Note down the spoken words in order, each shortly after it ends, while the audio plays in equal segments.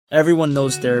Everyone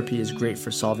knows therapy is great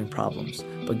for solving problems,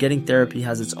 but getting therapy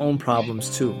has its own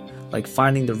problems too, like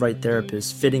finding the right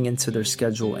therapist, fitting into their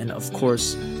schedule, and of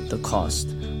course, the cost.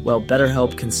 Well,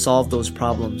 BetterHelp can solve those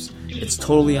problems. It's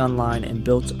totally online and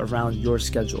built around your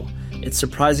schedule. It's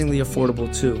surprisingly affordable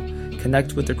too.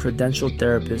 Connect with a credentialed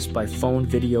therapist by phone,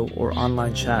 video, or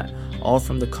online chat, all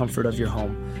from the comfort of your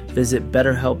home. Visit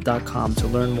BetterHelp.com to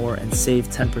learn more and save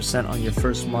 10% on your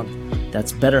first month.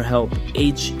 That's BetterHelp,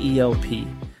 H-E-L-P.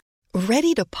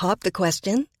 Ready to pop the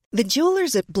question? The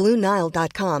jewelers at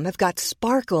BlueNile.com have got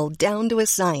sparkle down to a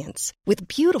science with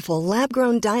beautiful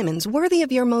lab-grown diamonds worthy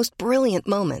of your most brilliant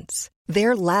moments.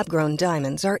 Their lab-grown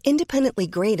diamonds are independently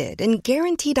graded and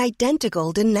guaranteed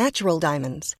identical to natural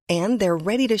diamonds, and they're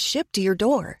ready to ship to your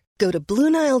door. Go to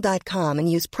BlueNile.com and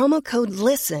use promo code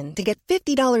LISTEN to get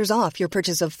 $50 off your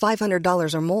purchase of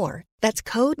 $500 or more. That's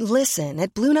code LISTEN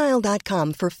at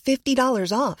BlueNile.com for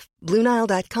 $50 off.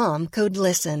 BlueNile.com, code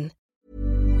LISTEN.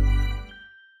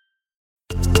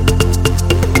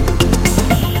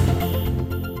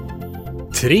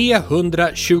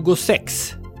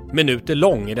 ...326 minuter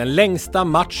lång i den längsta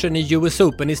matchen i US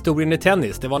Open-historien i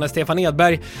tennis. Det var när Stefan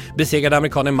Edberg besegrade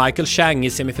amerikanen Michael Chang i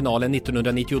semifinalen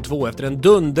 1992 efter en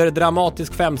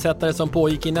dunderdramatisk femsetare som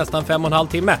pågick i nästan 5,5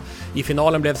 timme. I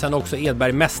finalen blev sen också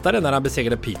Edberg mästare när han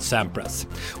besegrade Pete Sampras.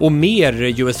 Och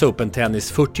mer US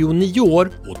Open-tennis, 49 år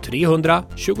och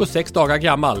 326 dagar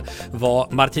gammal, var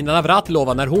Martina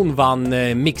Navratilova när hon vann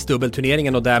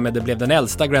mixdubbelturneringen och därmed blev den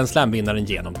äldsta Grand Slam-vinnaren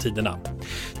genom tiderna.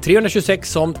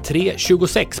 326 som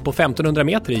 326 på 1500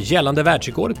 meter gällande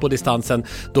världsrekordet på distansen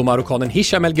då marockanen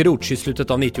Hicham El Guerrouj i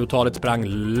slutet av 90-talet sprang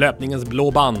löpningens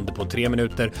blå band på 3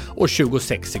 minuter och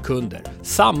 26 sekunder.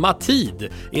 Samma tid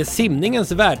är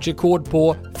simningens världsrekord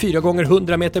på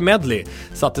 4x100 meter medley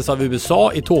sattes av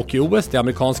USA i Tokyo-OS. Det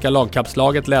amerikanska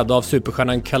lagkapslaget ledda av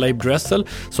superstjärnan Caleb Dressel,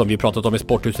 som vi pratat om i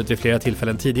Sporthuset vid flera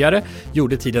tillfällen tidigare,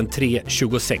 gjorde tiden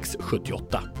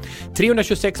 3.26.78.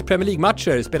 326 Premier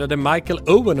League-matcher spelade Michael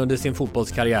Owen under sin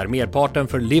fotbollskarriär, merparten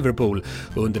för Liverpool.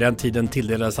 Under den tiden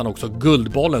tilldelades han också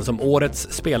Guldbollen som årets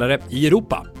spelare i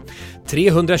Europa.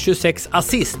 326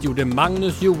 assist gjorde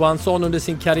Magnus Johansson under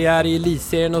sin karriär i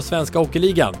elitserien och svenska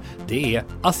hockeyligan. Det är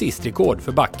assistrekord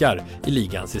för backar i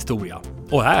ligans historia.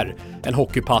 Och här en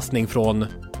hockeypassning från,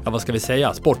 vad ska vi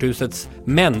säga, Sporthusets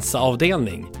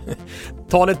Mensa-avdelning.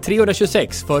 Talet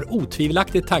 326 för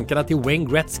otvivelaktigt tankarna till Wayne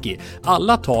Gretzky.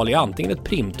 Alla tal är antingen ett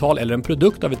primtal eller en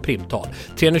produkt av ett primtal.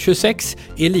 326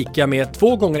 är lika med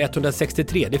 2 gånger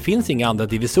 163. Det finns inga andra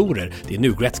divisorer. Det är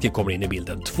nu Gretzky kommer in i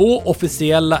bilden. 2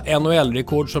 officiella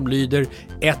NHL-rekord som lyder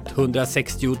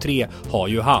 163 har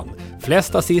ju han.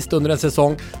 Flest assist under en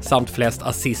säsong samt flest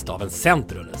assist av en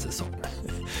center under en säsong.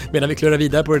 Medan vi klurar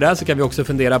vidare på det där så kan vi också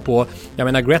fundera på, jag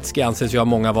menar Gretzky anses ju av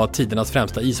många vara tidernas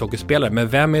främsta ishockeyspelare, men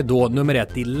vem är då nummer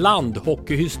 1 i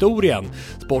landhockeyhistorien?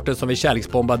 Sporten som vi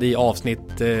kärleksbombade i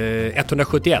avsnitt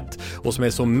 171 och som är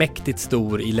så mäktigt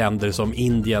stor i länder som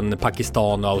Indien,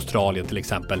 Pakistan och Australien till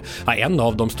exempel. Ja, en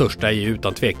av de största är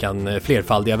utan tvekan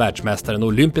flerfaldiga världsmästaren och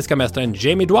olympiska mästaren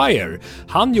Jamie Dwyer.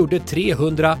 Han gjorde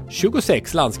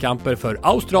 326 landskamper för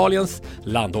Australiens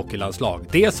landhockeylandslag.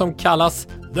 Det som kallas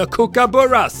The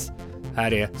Kookaburras.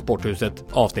 Här är Sporthuset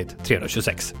avsnitt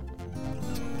 326.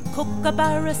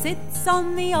 Kookaburra sits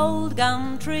on the old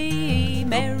gum tree.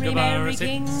 Mary, Mary,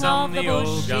 king of the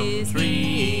bushes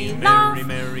he. Laugh,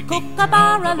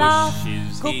 Kookaburra laugh.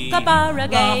 Kookaburra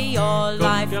gay your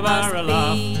life must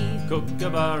be.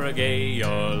 Kookaburra gay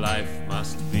your life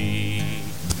must be.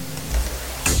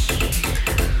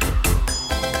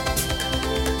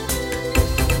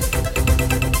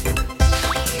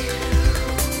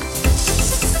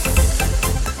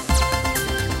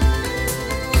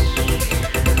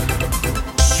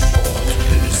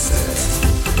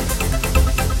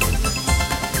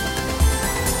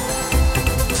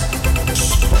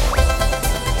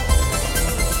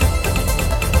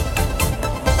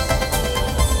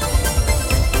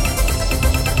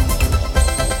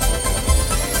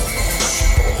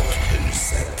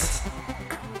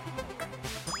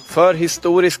 För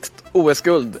historiskt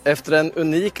OS-guld efter en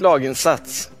unik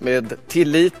laginsats med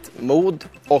tillit, mod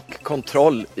och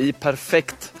kontroll i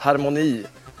perfekt harmoni.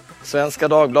 Svenska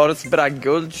Dagbladets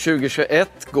Bragdguld 2021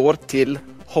 går till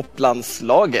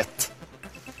hopplandslaget.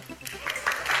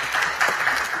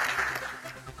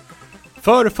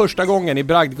 För första gången i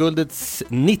Bragdguldets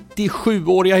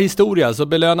 97-åriga historia så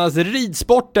belönas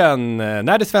ridsporten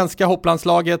när det svenska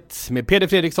hopplandslaget med Peder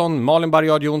Fredriksson, Malin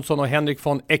Barriard Jonsson och Henrik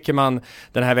von Eckermann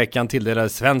den här veckan tilldelade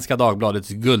Svenska Dagbladets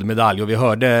guldmedalj. Och vi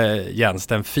hörde, Jens,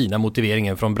 den fina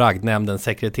motiveringen från Bragdnämndens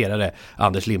sekreterare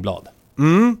Anders Lindblad.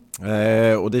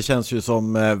 Och det känns ju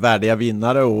som värdiga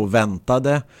vinnare och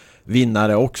väntade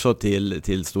vinnare också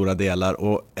till stora delar.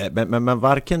 Och, men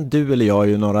varken du eller jag är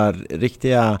ju några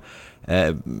riktiga...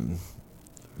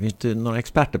 vi är inte några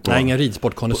experter på... Nej, inga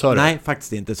ridsportkonnässörer. Nej,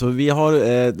 faktiskt inte. Så vi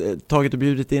har tagit och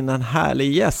bjudit in en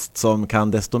härlig gäst som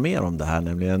kan desto mer om det här,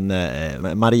 nämligen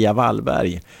Maria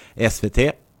Wallberg, SVT.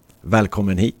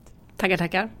 Välkommen hit.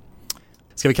 Tackar.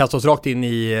 Ska vi kasta oss rakt in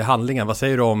i handlingen? Vad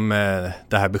säger du om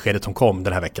det här beskedet som kom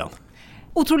den här veckan?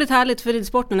 Otroligt härligt för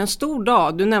ridsporten. En stor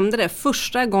dag. Du nämnde det.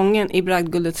 Första gången i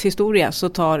Bragdguldets historia så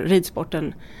tar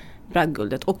ridsporten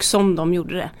Bragdguldet, och som de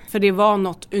gjorde det. För det var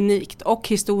något unikt och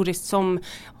historiskt som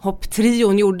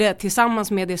hopptrion gjorde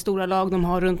tillsammans med det stora lag de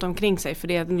har runt omkring sig, för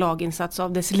det är en laginsats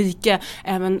av dess like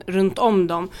även runt om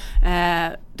dem.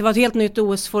 Det var ett helt nytt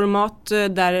OS-format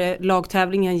där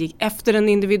lagtävlingen gick efter den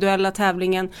individuella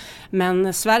tävlingen,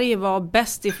 men Sverige var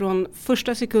bäst ifrån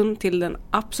första sekund till den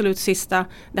absolut sista.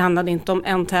 Det handlade inte om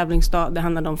en tävlingsdag, det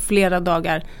handlade om flera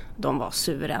dagar. De var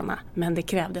suveräna, men det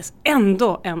krävdes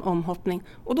ändå en omhoppning,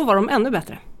 och då var de ännu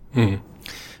bättre.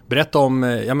 Berätta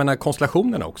om,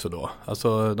 konstellationerna också då.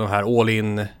 Alltså de här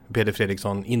All-In, Peder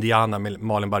Fredriksson, Indiana med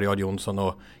Malin Barriard Jonsson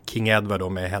och King Edward då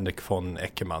med Henrik von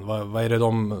Eckermann. Vad är det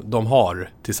de har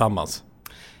tillsammans?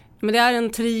 Men det är en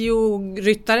trio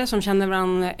ryttare som känner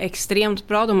varandra extremt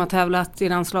bra. De har tävlat i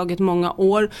landslaget många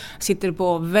år, sitter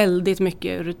på väldigt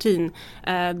mycket rutin.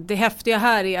 Det häftiga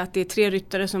här är att det är 3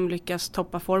 ryttare som lyckas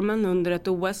toppa formen under ett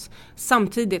OS,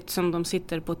 samtidigt som de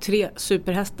sitter på 3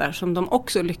 superhästar som de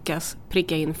också lyckas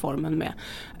pricka in formen med.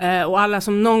 Och alla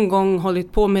som någon gång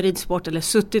hållit på med ridsport eller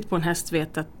suttit på en häst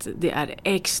vet att det är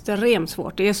extremt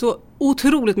svårt. Det är så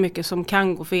otroligt mycket som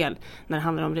kan gå fel när det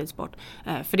handlar om ridsport.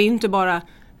 För det är inte bara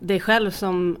dig själv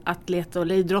som atlet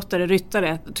eller idrottare,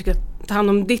 ryttare, tycker att ta hand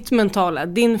om ditt mentala,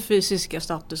 din fysiska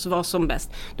status, vad som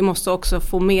bäst. Du måste också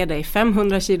få med dig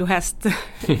 500 kilo häst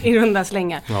i runda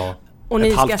slängar. Ja, och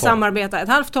ni ska samarbeta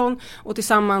 1,5 ton och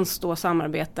tillsammans då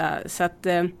samarbeta. Så att,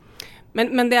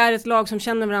 men det är ett lag som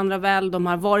känner varandra väl. De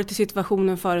har varit i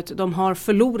situationen förut. De har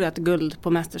förlorat guld på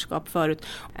mästerskap förut.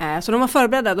 Så de var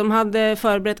förberedda. De hade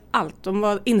förberett allt. De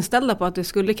var inställda på att det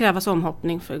skulle krävas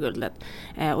omhoppning för guldet.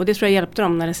 Och det tror jag hjälpte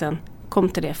dem när det sen kom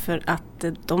till det. För att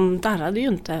de darrade ju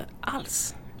inte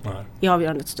alls i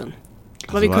avgörandet stund.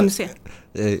 Vad vi kunde se.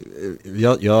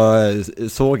 Jag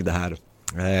såg det här.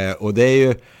 Och det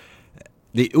är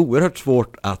oerhört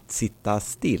svårt att sitta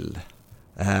still.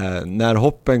 När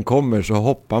hoppen kommer så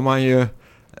hoppar man ju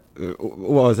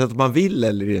oavsett om man vill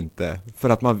eller inte, för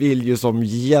att man vill ju som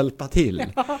hjälpa till.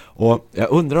 Och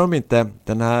jag undrar om inte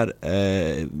den här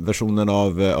versionen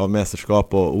av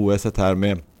mästerskap och OS här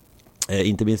med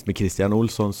inte minst med Christian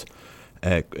Olssons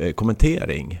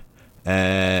kommentering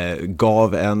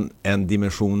gav en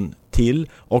dimension till,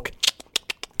 och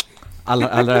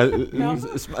alla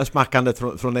smackandet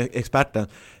från experten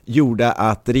gjorde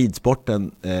att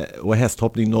ridsporten och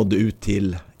hästhoppning nådde ut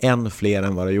till än fler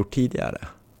än vad det gjort tidigare.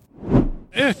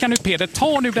 Öka nu Peder,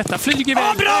 ta nu detta, flyg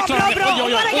iväg. Bra!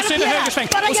 Och så är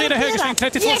det högersväng,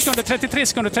 32 sekunder, 33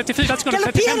 sekunder, 34 sekunder,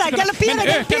 35 sekunder. Men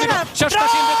öka nu då,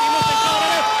 körsbärshindret i mitten, klarar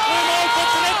det. Och mål på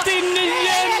 39-01,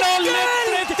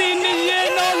 det är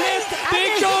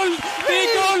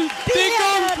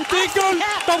guld.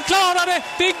 De klarar det,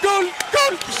 det är guld.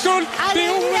 Det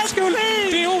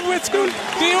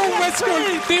är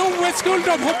OS-guld.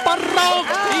 De hoppar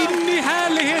rakt in i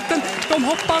härligheten. De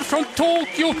hoppar från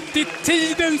Tokyo till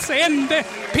tidens ände.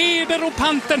 Peder och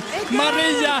panten.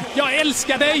 Maria, jag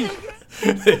älskar dig.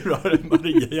 Det är bra,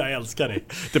 Maria, jag älskar dig.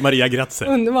 Det är Maria Gratze.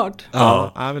 Underbart.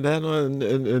 Ja, men det är nog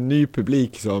en ny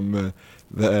publik som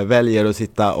väljer att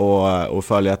sitta och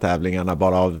följa tävlingarna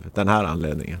bara av den här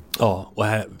anledningen. Ja,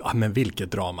 men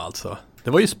vilket drama alltså.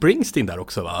 Det var ju Springsteen där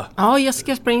också, va? Ja,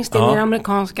 Jessica Springsteen i det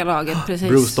amerikanska laget,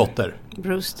 precis.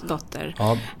 Bruce dotter.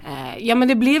 Ja, men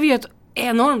det blev ju ett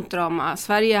enormt drama.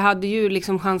 Sverige hade ju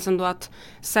liksom chansen då att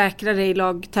säkra det i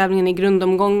lagtävlingen i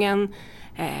grundomgången.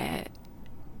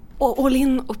 Och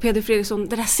All-In och Peder Fredriksson,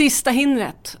 det där sista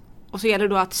hindret. Och så gäller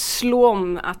det då att slå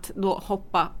om, att då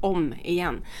hoppa om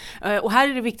igen. Och här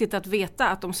är det viktigt att veta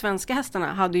att de svenska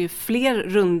hästarna hade ju fler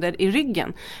runder i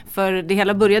ryggen. För det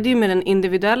hela började ju med den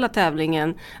individuella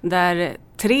tävlingen där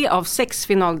 3 av 6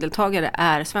 finaldeltagare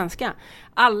är svenska.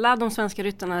 Alla de svenska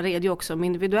ryttarna red ju också med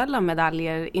individuella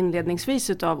medaljer inledningsvis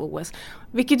utav OS.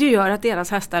 Vilket ju gör att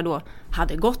deras hästar då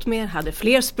hade gått mer, hade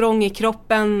fler språng i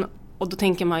kroppen Och då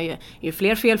tänker man ju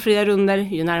fler felfria runder,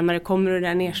 ju närmare kommer det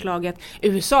där nedslaget.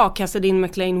 USA kastade in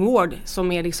McLean Ward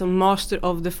som är liksom master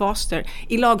of the faster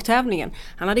i lagtävlingen.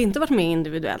 Han hade inte varit med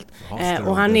individuellt.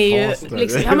 Och han är ju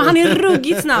liksom, han är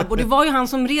ruggigt snabb. Och det var ju han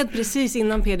som red precis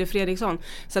innan Peder Fredriksson.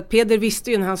 Så att Peder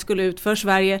visste ju när han skulle ut för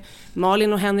Sverige.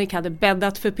 Malin och Henrik hade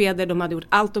bäddat för Peder. De hade gjort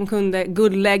allt de kunde.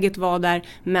 Guldläget var där.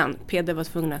 Men Peder var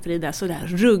tvungen att rida så där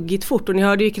ruggigt fort. Och ni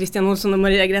hörde ju Christian Olsson och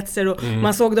Maria Gretzer. Och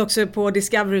man såg det också på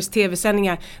Discoverys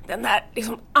tv-sändningar. Den där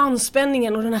liksom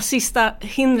anspänningen och den här sista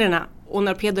hindrena. Och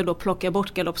när Peder då plockar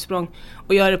bort galoppsprång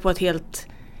och gör det på ett helt...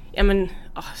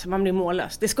 så man blir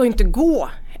mållös. Det ska inte gå.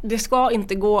 Det ska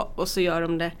inte gå. Och så gör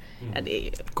de det. Ja, det är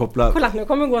ju... Kolla, nu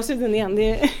kommer gåshuden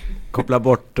igen. Koppla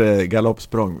bort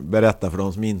galoppsprång. Berätta för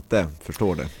de som inte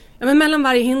förstår det. Ja, men mellan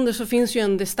varje hinder så finns ju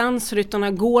en distans.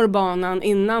 Ryttarna går banan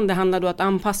innan. Det handlar då att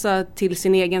anpassa till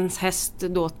sin egen häst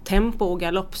då tempo och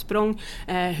galoppsprång.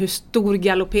 Hur stor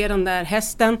galopperande är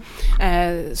hästen.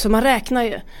 Så man räknar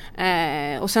ju.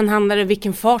 Och sen handlar det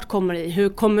vilken fart kommer i. Hur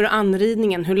kommer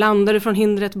anridningen? Hur landar du från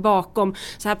hindret bakom?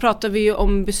 Så här pratar vi ju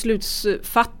om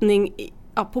beslutsfattning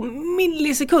på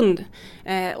millisekund.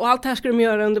 Och allt här ska de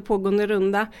göra under pågående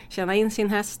runda. Känna in sin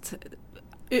häst.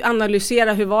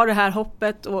 Analysera hur var det här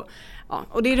hoppet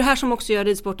och det är det här som också gör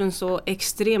ridsporten så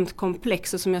extremt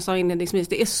komplex och som jag sa inledningsvis,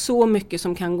 det är så mycket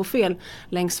som kan gå fel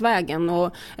längs vägen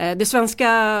och det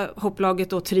svenska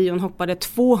hopplaget och trion hoppade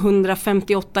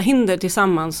 258 hinder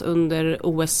tillsammans under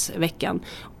OS-veckan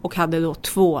och hade då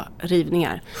 2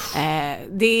 rivningar.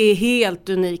 Det är helt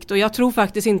unikt och jag tror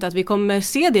faktiskt inte att vi kommer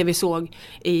se det vi såg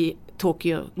i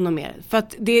Tokyo något mer. För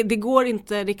att det går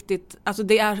inte riktigt, alltså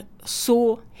det är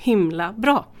så himla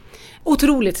bra.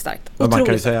 Otroligt starkt. Men man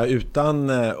kan ju säga utan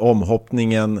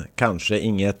omhoppningen kanske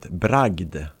inget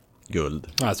bragdguld.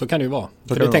 Ja, så kan det ju vara.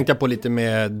 För det tänkte jag på lite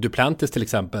med Duplantis till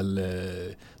exempel,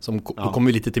 som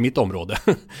kommer lite till mitt område.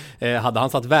 Hade han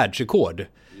satt världsrekord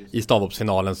i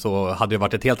stavhoppsfinalen så hade det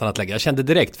varit ett helt annat läge. Jag kände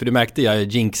direkt, för du märkte jag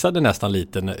jinxade nästan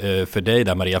lite för dig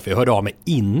där Maria, för jag hörde av mig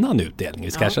innan utdelningen.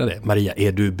 Vi ska erkänna det. Maria,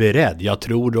 är du beredd? Jag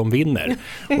tror de vinner.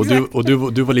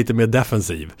 och du var lite mer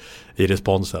defensiv i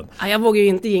responsen. Ja, jag vågar ju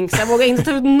inte jinxa. Jag vågar inte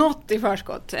ta ut något i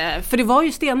förskott. För det var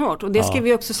ju stenhårt och det ska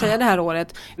vi också säga det här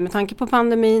året. Med tanke på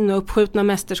pandemin och uppskjutna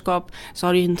mästerskap så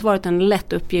har det ju inte varit en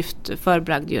lätt uppgift för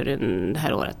bragdjuryn det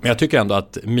här året. Men jag tycker ändå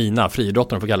att mina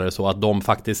friidrottarna, får kalla det så, att de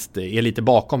faktiskt är lite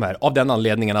bakom här. Av den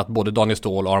anledningen att både Daniel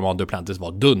Ståhl och Armand Duplantis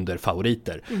var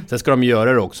dunderfavoriter. Sen ska de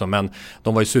göra det också, men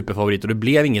de var ju superfavoriter och det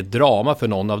blev inget drama för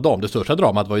någon av dem. Det största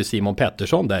dramat var ju Simon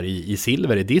Pettersson där i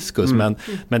silver i diskus,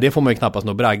 men det får man ju knappast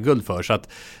något bragdguld för.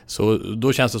 Så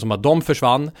då känns det som att de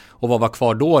försvann och vad var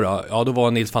kvar då? Ja, då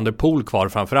var Nils van der Poel kvar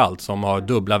framförallt som har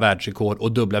dubbla världsrekord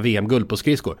och dubbla VM-guld på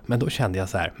skridskor. Men då kände jag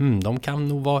så här, de kan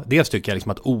nog vara... Dels tycker jag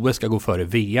liksom att OS ska gå före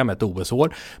VM ett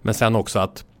OS-år, men sen också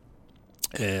att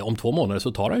om 2 månader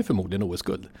så tar han ju förmodligen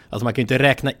OS-guld. Alltså man kan ju inte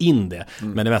räkna in det,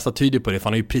 men det mesta tyder på det, för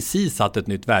han har ju precis satt ett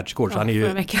nytt världsrekord, så han är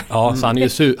ju,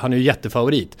 så han är ju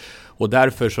jättefavorit. Och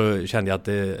därför så kände jag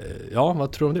att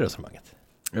vad tror du om det resonemanget?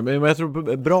 Men jag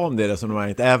tror bra om det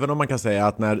resonemanget, även om man kan säga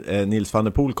att när Nils van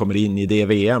der Poel kommer in i det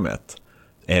VM:et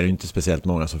är det inte speciellt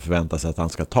många som förväntar sig att han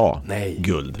ska ta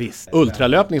guld. Visst.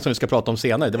 Ultralöpning som vi ska prata om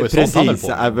senare, det var ju precis,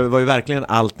 sånt han det var ju verkligen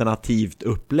alternativt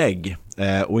upplägg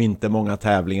och inte många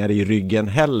tävlingar i ryggen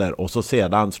heller, och så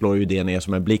sedan slår ju det ner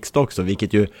som en blixt också,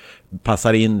 vilket ju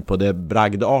passar in på det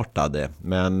bragdartade,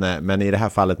 men i det här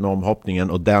fallet med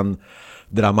omhoppningen och den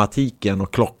dramatiken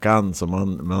och klockan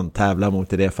som man tävlar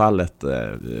mot i det fallet,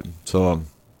 så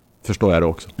förstår jag det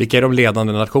också. Vilka är de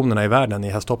ledande nationerna i världen i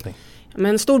hästhoppning?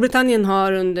 Men Storbritannien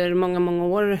har under många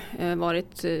år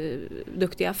varit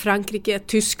duktiga. Frankrike,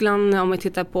 Tyskland, om vi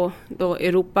tittar på då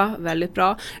Europa, väldigt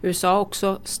bra. USA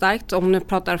också starkt om nu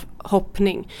pratar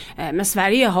hoppning. Men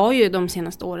Sverige har ju de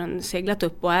senaste åren seglat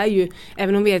upp och är ju,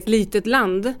 även om vi är ett litet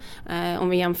land, om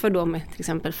vi jämför då med till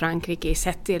exempel Frankrike i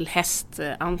sett till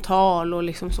hästantal och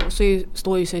liksom så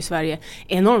står ju sig i Sverige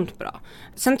enormt bra.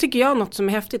 Sen tycker jag något som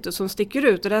är häftigt och som sticker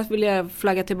ut, och där vill jag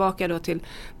flagga tillbaka då till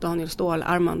Daniel Ståhl,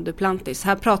 Armand Duplantis.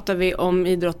 Här pratar vi om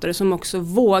idrottare som också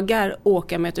vågar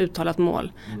åka med ett uttalat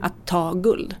mål att ta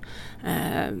guld.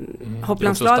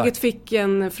 Hopplandslaget fick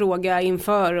en fråga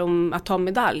inför om att ta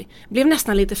medalj. Blev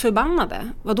nästan lite förbannade.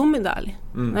 Vadå medalj?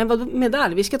 Nej, vadå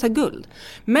medalj? Vi ska ta guld.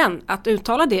 Men att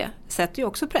uttala det sätter ju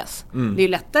också press. Det är ju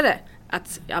lättare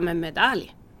att, men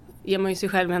medalj ger man ju sig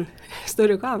själv en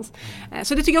större chans.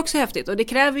 Så det tycker jag också är häftigt. Och det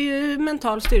kräver ju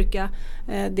mental styrka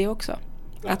det också.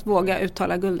 Att våga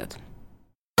uttala guldet.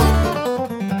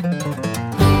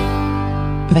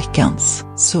 Veckans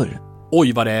surr.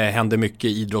 Oj vad det händer mycket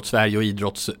i idrottssverige och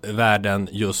idrottsvärlden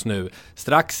just nu.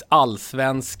 Strax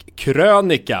allsvensk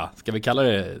krönika, ska vi kalla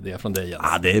det från dig Jens?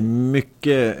 Ja, det är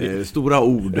mycket stora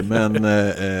ord, men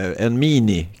en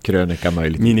mini-krönika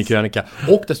möjligtvis. Mini-krönika.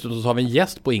 Och dessutom så har vi en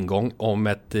gäst på ingång om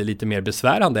ett lite mer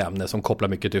besvärande ämne som kopplar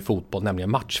mycket till fotboll,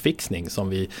 nämligen matchfixning. Som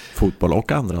vi... Fotboll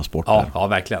och andra sporter. Ja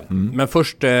verkligen. Men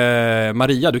först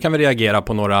Maria, du kan väl reagera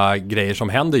på några grejer som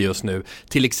händer just nu.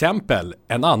 Till exempel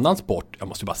en annan sport, jag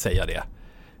måste bara säga det.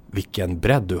 Vilken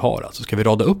bredd du har. Alltså ska vi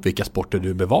rada upp vilka sporter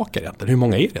du bevakar egentligen? Hur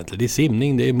många är det egentligen? Det är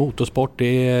simning, det är motorsport,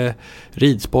 det är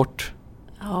ridsport.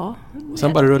 Ja. Och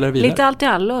sen bara rullar det vidare. Lite allt i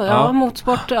allo. Ja,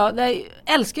 motorsport. Ja, jag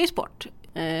älskar ju sport.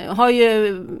 Har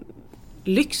ju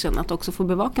lyxen att också få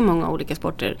bevaka många olika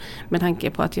sporter med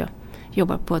tanke på att jag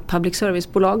jobbar på ett public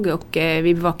service-bolag och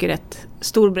vi bevakar ett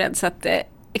stor bredd. Så att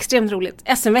extremt roligt.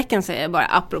 SM-veckan säger jag bara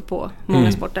apropå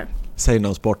många sporter. Säg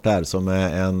någon sport där som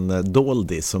är en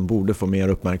doldis som borde få mer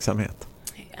uppmärksamhet.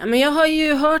 Ja, men jag har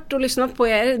ju hört och lyssnat på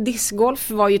er.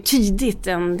 Discgolf var ju tidigt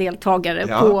en deltagare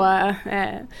på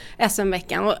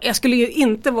SM-veckan. Och jag skulle ju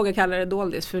inte våga kalla det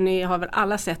doldis, för ni har väl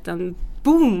alla sett en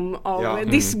boom av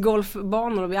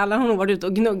discgolfbanor och vi alla har nog varit ute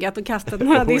och gnuggat och kastat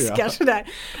några diskar sådär.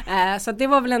 Så att det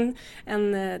var väl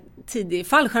en tidig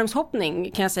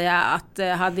fallskärmshoppning kan jag säga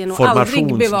att hade jag nog aldrig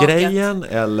bevakat. Formationsgrejen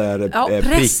eller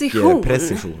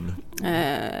precision?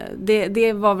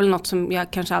 Det var väl något som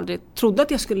jag kanske aldrig trodde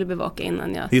att jag skulle bevaka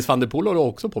innan jag... Dis van der Poel håller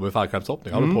också på med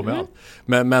fallskärmshoppning. Han på med allt.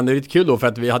 Men det är lite kul då för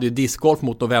att vi hade ju discgolf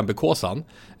mot novemberkåsan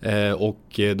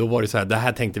och då var det så här, det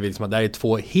här tänkte vi liksom att det här är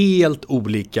två helt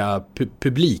olika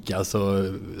publik alltså,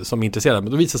 som är intresserade.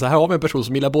 Men då visade det sig här har vi en person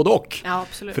som gillar både och. Ja,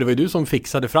 absolut. För det var ju du som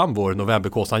fixade fram vår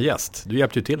novemberkåsan-gäst. Du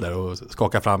hjälpte ju till där och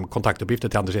skaka fram kontaktuppgifter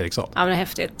till Anders Eriksson. Ja, men det är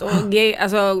häftigt. Och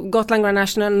alltså, Gotland Grand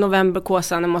National,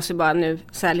 novemberkåsan, det måste bara nu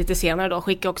så här lite senare då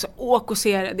skicka också, åk och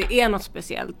se det. Det är något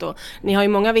speciellt. Och ni har ju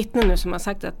många vittnen nu som har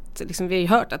sagt att liksom, vi har ju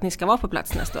hört att ni ska vara på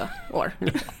plats nästa år.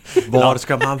 Var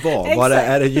ska man vara?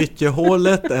 Är det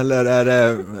Gyttjehålet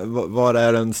eller var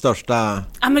är den största?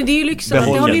 Ja, men det är ju lyxen.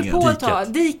 Det håller ju på att ta.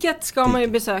 Diket ska man ju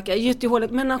besöka,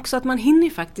 Gyttehålet, men också att man hinner ju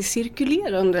faktiskt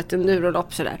cirkulera under ett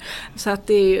endurolopp sådär. Så att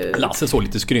det är ju... Lasse såg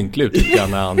lite skrynklig ut tycker jag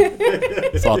när han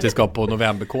sa att vi ska på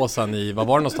novemberkåsan i, vad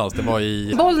var det någonstans? Det var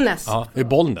i... Bollnäs. Ja, i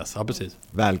Bollnäs, ja precis.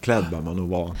 Välklädd bör man nog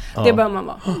vara. Ja. Det bör man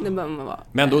vara.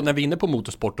 Men då när vi är inne på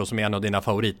motorsport då, som är en av dina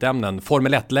favoritämnen,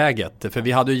 Formel 1-läget, för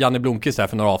vi hade ju Janne Blomqvist här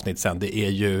för några avsnitt sedan, det är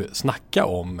ju snacka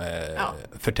om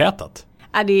förtätat.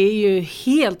 Ja, det är ju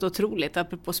helt otroligt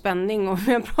apropå spänning och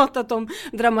vi har pratat om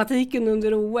dramatiken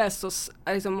under OS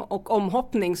och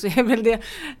omhoppning så är väl det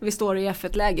vi står i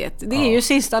F1-läget. Det är ju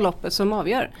sista loppet som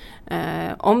avgör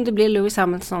om det blir Lewis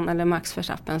Hamilton eller Max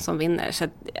Verstappen som vinner. Så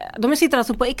de sitter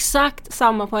alltså på exakt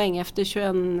samma poäng efter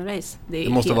 21 race. Det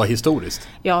måste vara historiskt.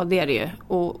 Ja, det är det ju.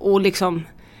 Och liksom...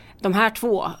 De här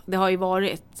två, det har ju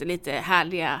varit lite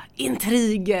härliga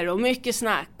intriger och mycket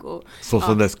snack och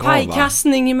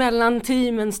pajkastning mellan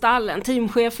teamen, stallen,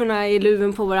 teamcheferna i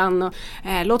luven på varandra.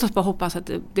 Låt oss bara hoppas att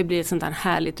det blir ett sånt här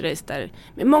härligt race där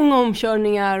med många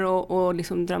omkörningar och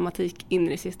liksom dramatik in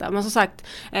i det sista. Men som sagt,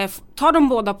 tar de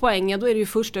båda poängen då är det ju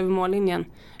först över mållinjen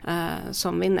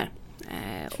som vinner.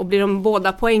 Och blir de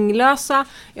båda poänglösa,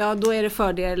 ja då är det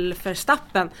fördel för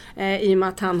Verstappen i och med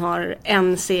att han har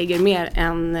en seger mer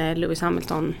än Lewis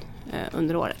Hamilton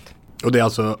under året. Och det är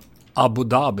alltså Abu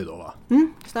Dhabi då va?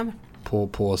 Stämmer.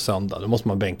 På söndag, då måste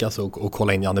man bänka sig och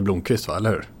kolla in Janne Blomqvist va, eller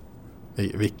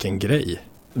hur? Vilken grej.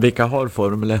 Vilka har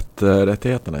Formel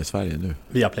 1-rättigheterna i Sverige nu?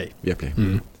 Viaplay.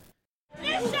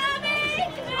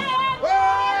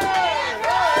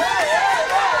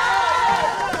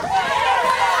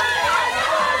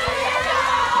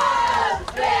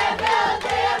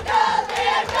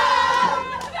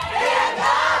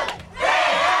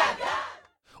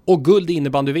 Och guld i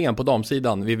innebandy-VM på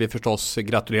damsidan vill vi förstås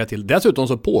gratulera till. Dessutom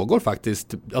så pågår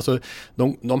faktiskt, alltså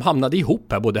de hamnade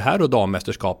ihop här, både här och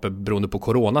dammästerskapet beroende på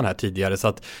coronan här tidigare. Så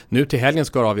att nu till helgen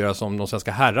ska det avgöras om de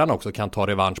svenska herrarna också kan ta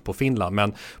revansch på Finland.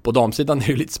 Men på damsidan är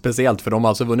det lite speciellt för de har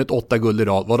alltså vunnit 8 guld i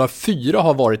rad. Varav 4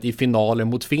 har varit i finalen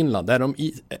mot Finland. Där de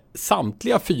i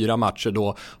samtliga 4 matcher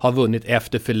då har vunnit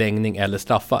efter förlängning eller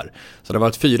straffar. Så det har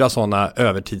varit 4 sådana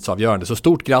övertidsavgörande. Så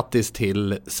stort grattis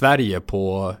till Sverige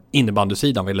på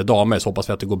innebandysidan eller damer, så hoppas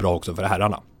vi att det går bra också för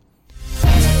herrarna.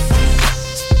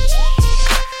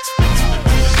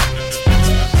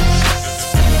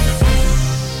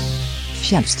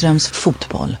 Fjällströms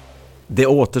fotboll. Det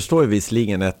återstår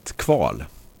visserligen ett kval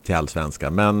till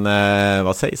Allsvenskan, men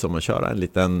vad sägs om att köra en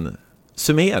liten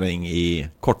summering i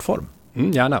kortform?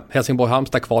 Gärna.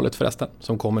 Helsingborg-Halmstad kvalet förresten,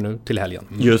 som kommer nu till helgen.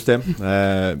 Just det.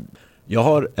 Jag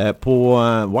har på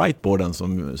whiteboarden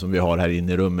som vi har här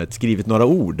inne i rummet skrivit några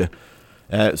ord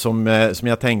som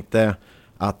jag tänkte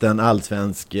att en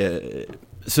allsvensk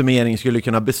summering skulle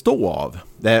kunna bestå av.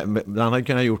 Man hade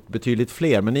kunnat gjort betydligt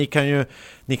fler, men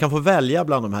ni kan få välja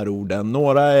bland de här orden.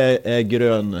 Några är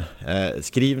grön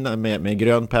skrivna med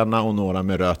grön penna och några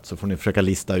med rött, så får ni försöka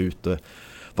lista ut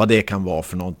vad det kan vara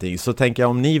för någonting. Så tänker jag,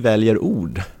 om ni väljer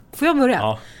ord. Får jag börja?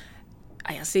 Ja.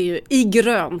 Jag ser ju i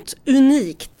grönt,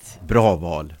 unikt. Bra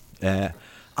val.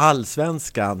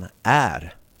 Allsvenskan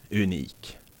är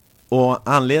unik. Och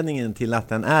anledningen till att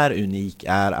den är unik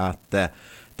är att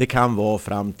det kan vara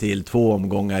fram till 2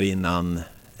 omgångar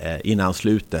innan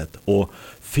slutet och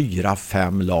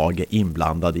 4-5 lag är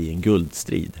inblandade i en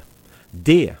guldstrid.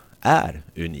 Det är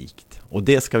unikt. Och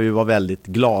det ska vi vara väldigt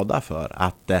glada för,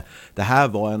 att det här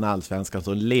var en allsvenska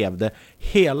som levde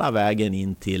hela vägen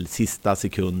in till sista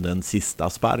sekunden, sista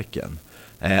sparken.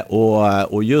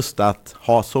 Och just att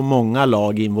ha så många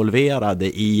lag involverade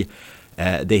i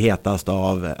det hetaste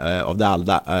av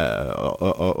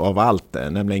allt,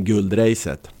 nämligen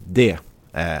guldracet, det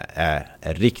är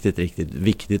riktigt, riktigt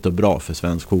viktigt och bra för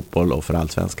svensk fotboll och för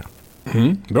allsvenskan.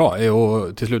 Bra,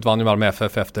 och till slut vann ju Malmö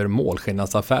FF efter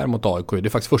målskillnadsaffär mot AIK. Det är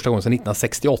faktiskt första gången sedan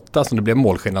 1968 som det blev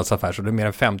målskillnadsaffär, så det är mer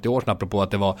än 50 år sedan, apropå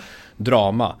att det var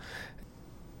drama.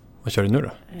 Vad kör du nu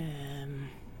då?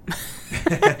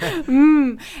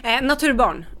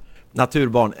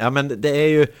 Naturbarn, ja, men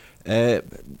det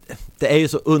är ju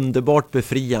så underbart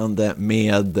befriande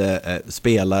med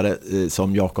spelare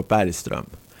som Jakob Bergström,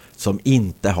 som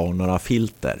inte har några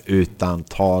filter utan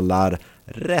talar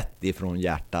rätt ifrån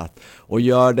hjärtat och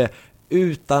gör det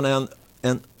utan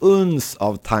en uns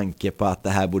av tanke på att det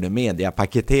här borde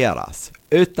mediapaketeras,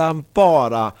 utan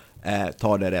bara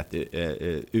tar det rätt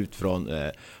ut från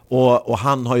och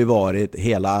han har ju varit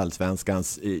hela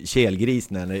allsvenskans kelgris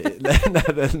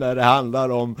när det handlar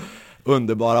om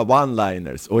underbara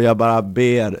one-liners, och jag bara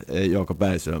ber Jakob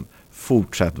Bergström,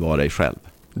 fortsätt vara dig själv.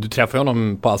 Du träffar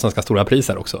honom på allsvenska stora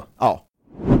priser också. Ja.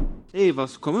 Det är vad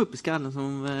som kommer upp i skallen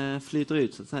som flyter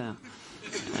ut, så att säga.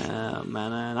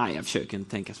 Men nej, jag försöker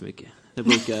inte tänka så mycket. Det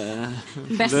brukar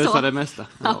lösa det mesta.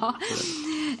 Ja.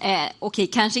 Okej,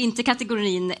 kanske inte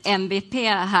kategorin MVP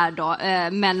här då,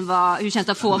 men hur känns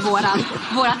det att få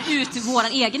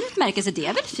våran egen utmärkelse? Det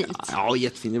är väl fint? Ja,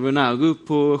 jättefint. Det var nära att gå upp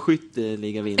på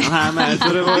skytteligavinnaren här med,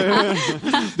 så det var ju...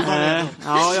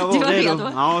 ja, jag var redo.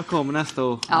 Ja, jag kommer nästa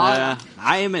år. Ja.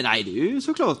 Nej, det är ju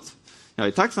såklart. Jag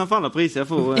är tacksam för alla priser jag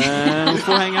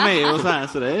får hänga med och så här,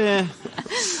 så det är...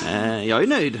 jag är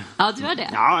nöjd. Ja, du är det?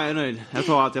 Ja, jag är nöjd. Jag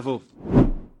tar allt jag får.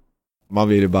 Man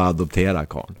vill ju bara adoptera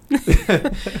Karl.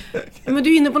 Men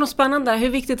du är inne på något spännande där. Hur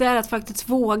viktigt är det att faktiskt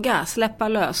våga släppa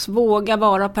lös? Våga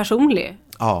vara personlig?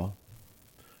 Ja.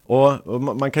 Och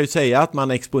man kan ju säga att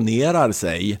man exponerar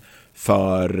sig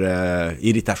för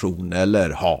irritation eller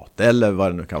hat eller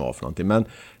vad det nu kan vara för någonting. Men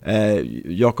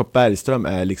Jakob Bergström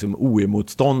är liksom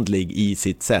oemotståndlig i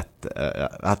sitt sätt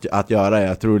att göra.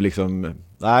 Jag tror liksom,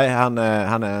 nej, han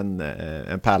är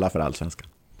en pärla för allsvenskan.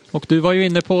 Och du var ju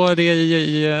inne på det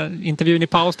i intervjun i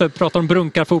paus där du pratade om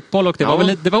brunkarfotboll, och det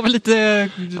var väl lite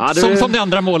som det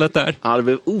andra målet där. Ja, det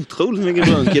blev otroligt mycket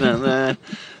brunk i den.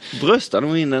 Bröstar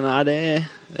de in den, det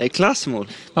är klassmål.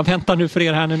 Vad väntar nu för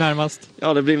er här nu närmast?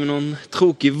 Ja, det blir någon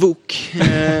tråkig wok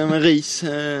med ris.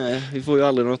 Vi får ju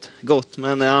aldrig något gott,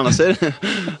 men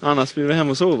annars blir det hem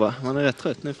och sova. Man är rätt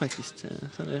trött nu faktiskt.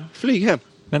 Så flyg hem.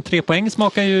 Men 3 poäng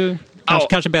smakar ju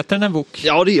kanske bättre än en wok.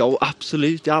 Ja, det gör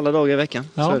absolut. I alla dagar i veckan.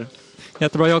 Ja. Så är det.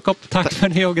 Jättebra, Jakob. Tack för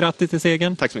det och grattis till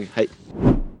segern. Tack så mycket. Hej.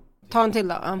 Ta en till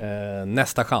då.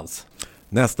 Nästa chans.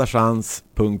 Nästa chans, ...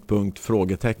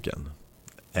 frågetecken.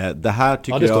 Det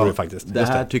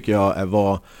här tycker jag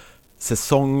var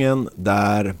säsongen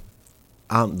där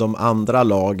de andra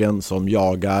lagen som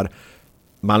jagar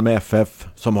Malmö FF,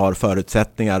 som har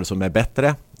förutsättningar som är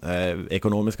bättre,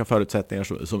 ekonomiska förutsättningar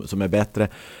som är bättre,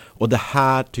 och det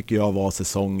här tycker jag var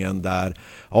säsongen där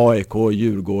AIK,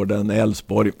 Djurgården,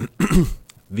 Elfsborg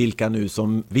vilka nu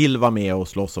som vill vara med och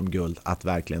slåss om guld, att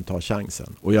verkligen ta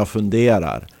chansen. Och jag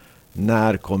funderar,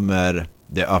 när kommer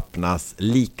det öppnas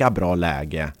lika bra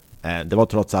läge? Det var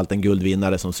trots allt en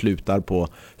guldvinnare som slutar på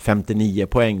 59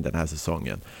 poäng den här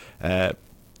säsongen.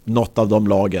 Något av de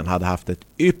lagen hade haft ett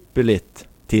ypperligt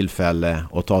tillfälle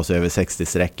att ta sig över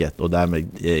 60-strecket och därmed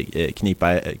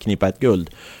knipa ett guld.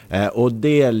 Och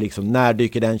det är liksom, när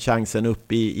dyker den chansen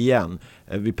upp igen?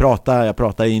 Jag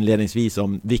pratade inledningsvis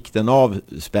om vikten av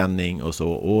spänning och så,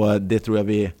 och det tror jag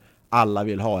vi alla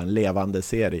vill ha, en levande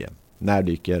serie. När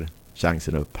dyker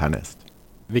chansen upp härnäst?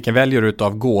 Vilken väljer du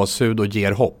av gåshud och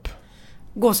ger hopp?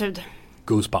 Gåshud.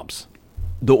 Goosebumps.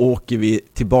 då åker vi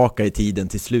tillbaka i tiden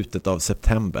till slutet av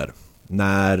september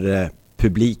när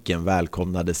publiken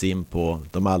välkomnades in på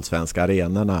de allsvenska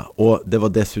arenorna, och det var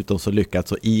dessutom så lyckat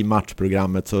så i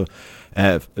matchprogrammet så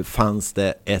fanns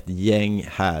det ett gäng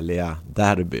härliga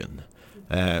derbyn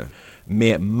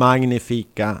med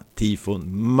magnifika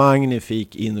tifon,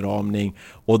 magnifik inramning,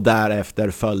 och därefter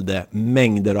följde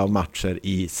mängder av matcher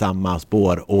i samma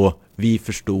spår, och vi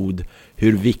förstod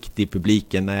hur viktig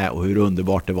publiken är och hur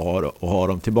underbart det var att ha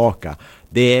dem tillbaka.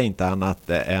 Det är inte annat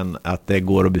än att det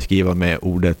går att beskriva med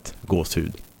ordet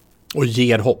gåshud. Och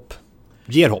ger hopp.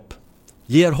 Ger hopp.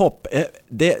 Ger hopp.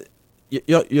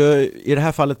 I det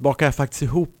här fallet bakar jag faktiskt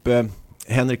ihop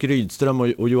Henrik Rydström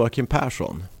och Joakim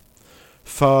Persson.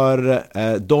 För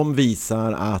de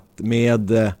visar att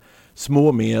med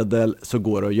små medel så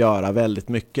går det att göra väldigt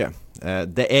mycket.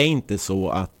 Det är inte så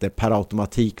att det per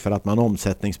automatik, för att man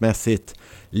omsättningsmässigt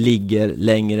ligger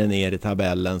längre ner i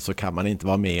tabellen, så kan man inte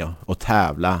vara med och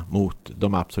tävla mot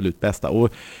de absolut bästa. Och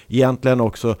egentligen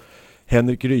också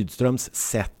Henrik Rydströms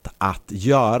sätt att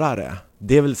göra det.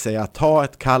 Det vill säga att ta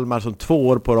ett Kalmar som 2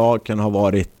 år på rad kan ha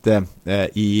varit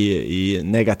i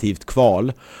negativt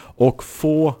kval, och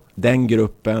få den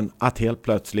gruppen att helt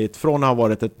plötsligt, från att ha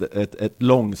varit ett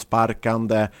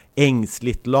långsparkande,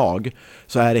 ängsligt lag,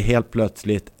 så är det helt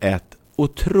plötsligt ett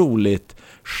otroligt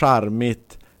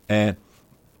charmigt,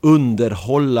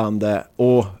 underhållande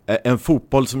och en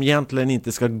fotboll som egentligen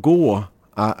inte ska gå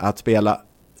att spela,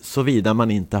 såvida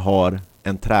man inte har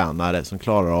en tränare som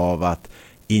klarar av att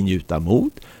ingjuta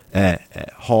mod,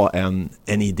 ha en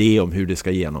idé om hur det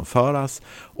ska genomföras,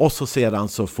 och så sedan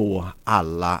så få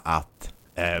alla att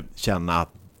känna att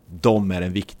de är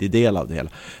en viktig del av det hela.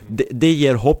 Det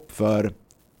ger hopp för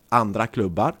andra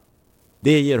klubbar.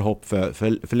 Det ger hopp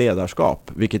för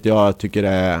ledarskap, vilket jag tycker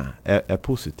är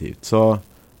positivt. Så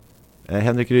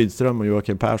Henrik Rydström och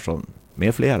Joakim Persson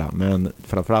med flera, men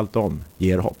framförallt de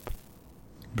ger hopp.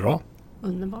 Bra.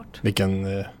 Underbart.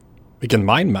 Vilken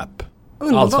mindmap.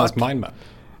 Allsvensk mindmap.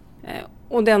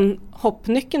 Och den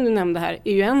hoppnyckeln du nämnde här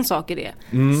är ju en sak i det.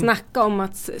 Snacka om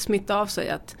att smitta av sig,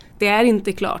 att det är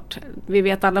inte klart. Vi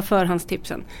vet alla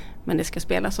förhandstipsen, men det ska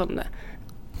spelas om det.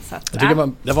 Så att, jag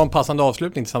tycker det var en passande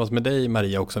avslutning tillsammans med dig,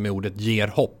 Maria, också med ordet ger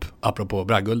hopp, apropå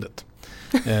Bragdguldet.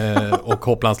 Och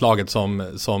hopplandslaget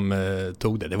som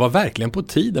tog det. Det var verkligen på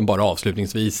tiden, bara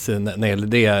avslutningsvis när det gäller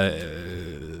det.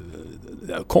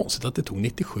 Konstigt att det tog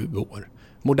 97 år.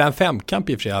 Modern femkamp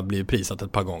i och för sig har blivit prisat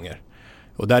ett par gånger.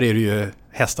 Och där är det ju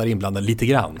hästar inblandade lite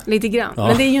grann. Lite grann, ja.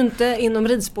 Men det är ju inte inom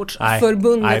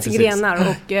ridsportsförbundets grenar.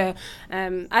 Och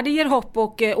det ger hopp,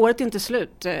 och året är inte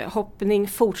slut. Hoppning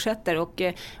fortsätter, och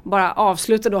bara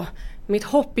avsluta då. Mitt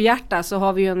hopphjärta, så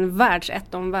har vi ju en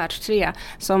världsett och en världstrea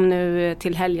som nu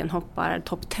till helgen hoppar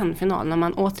topp 10-final. När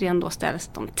man återigen då ställs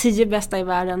de 10 bästa i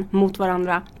världen mot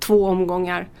varandra. 2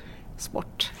 omgångar.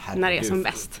 Sport. Herregud. När det är som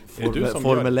bäst.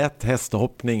 Formel 1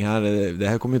 hästhoppning här, det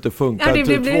här kommer inte att funka. Ja, det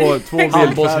blir två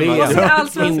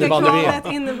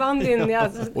allsvenska innebandyn.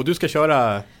 Och du ska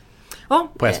köra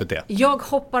på SVT. Jag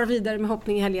hoppar vidare med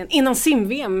hoppning i helgen innan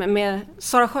sim-VM med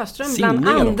Sara Sjöström bland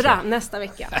andra också. Nästa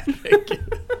vecka.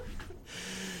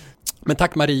 Men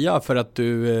tack Maria för att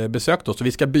du besökte oss. Och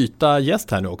vi ska byta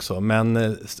gäst här nu också.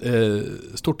 Men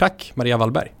stort tack Maria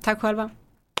Wallberg. Tack själva.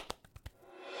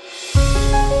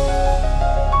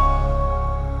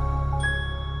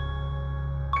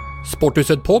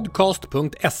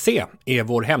 Sporthusetpodcast.se är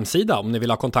vår hemsida om ni vill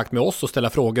ha kontakt med oss och ställa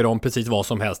frågor om precis vad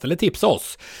som helst eller tipsa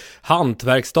oss.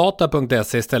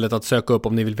 Hantverksdata.se istället att söka upp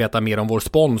om ni vill veta mer om vår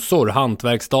sponsor.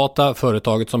 Hantverksdata,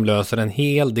 företaget som löser en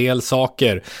hel del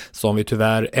saker som vi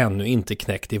tyvärr ännu inte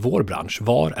knäckt i vår bransch.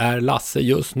 Var är Lasse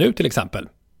just nu till exempel?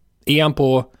 Är han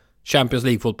på Champions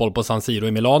League-fotboll på San Siro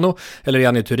i Milano, eller är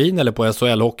han i Turin eller på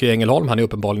SHL-hockey i Ängelholm? Han är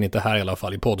uppenbarligen inte här i alla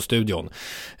fall i poddstudion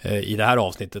i det här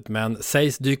avsnittet, men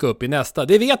sägs dyka upp i nästa.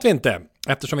 Det vet vi inte,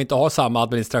 eftersom vi inte har samma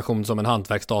administration som en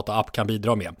hantverksdata-app kan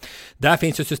bidra med. Där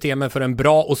finns ju systemen för en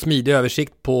bra och smidig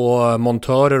översikt på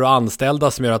montörer och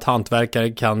anställda som gör att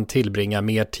hantverkare kan tillbringa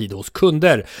mer tid hos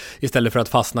kunder istället för att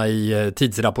fastna i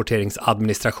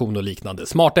tidsrapporteringsadministration och liknande.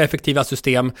 Smarta, effektiva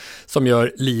system som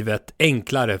gör livet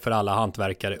enklare för alla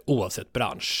hantverkare oavsett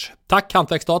bransch. Tack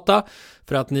Hantverksdata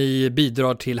för att ni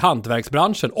bidrar till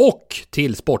hantverksbranschen och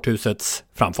till Sporthusets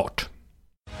framfart.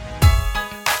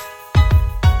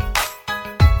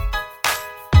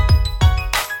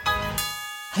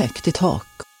 Högt i tak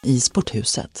i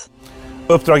Sporthuset.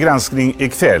 Uppdrag granskning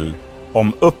ikväll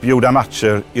om uppgjorda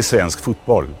matcher i svensk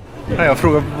fotboll. Jag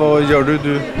frågar, vad gör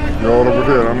du? Jag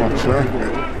rapporterar matchen.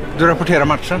 Du rapporterar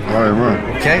matchen? Jajamän.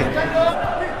 Okej.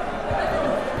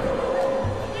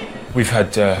 We've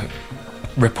had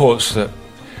reports that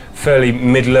fairly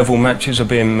mid-level matches are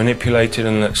being manipulated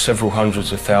and that several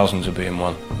hundreds of thousands are being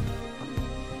won.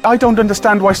 I don't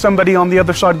understand why somebody on the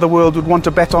other side of the world would want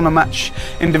to bet on a match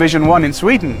in Division 1 in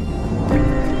Sweden.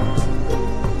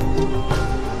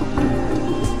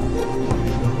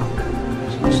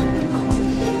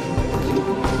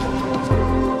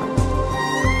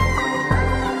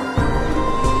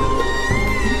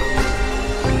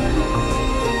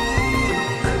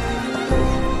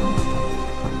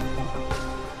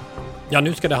 Ja,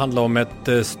 nu ska det handla om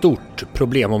ett stort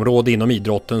problemområde inom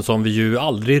idrotten som vi ju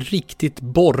aldrig riktigt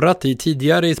borrat i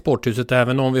tidigare i Sporthuset,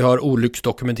 även om vi har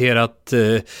olycksdokumenterat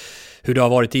hur det har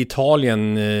varit i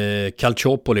Italien,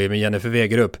 Calciopoli med Jennifer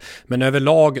Wegerup. Men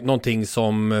överlag någonting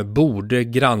som borde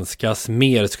granskas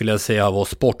mer, skulle jag säga, av oss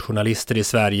sportjournalister i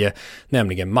Sverige,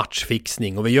 nämligen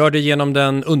matchfixning. Och vi gör det genom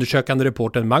den undersökande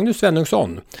reportern Magnus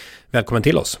Svenungsson. Välkommen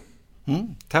till oss.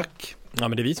 Tack. Ja,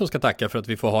 men det är vi som ska tacka för att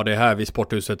vi får ha det här vid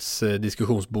Sporthusets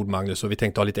diskussionsbord, Magnus. Och vi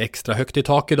tänkte ha lite extra högt i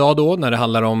tak idag då när det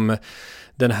handlar om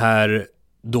den här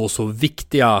då så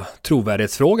viktiga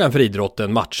trovärdighetsfrågan för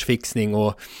idrotten, matchfixning,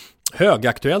 och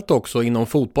högaktuellt också inom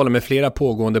fotbollen med flera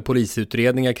pågående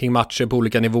polisutredningar kring matcher på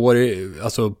olika nivåer,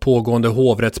 alltså pågående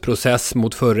hovrättsprocess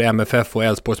mot förre MFF och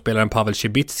Elfsborgsspelaren Pavel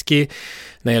Cibicki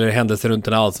när det gäller händelser runt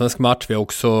en allsvensk match. Vi har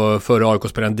också förre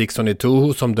AIK-spelaren Dixon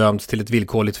Eto'o som dömts till ett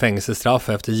villkorligt fängelsestraff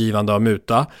efter givande av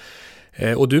muta.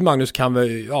 Och du, Magnus, kan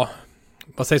väl,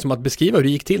 vad sägs om att beskriva hur det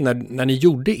gick till när ni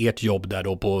gjorde ert jobb där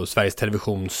då på Sveriges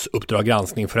Televisions Uppdrag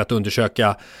granskning för att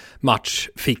undersöka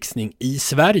matchfixning i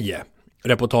Sverige?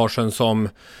 Reportagen som,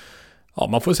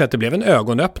 man får säga att det blev en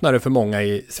ögonöppnare för många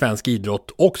i svensk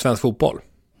idrott och svensk fotboll.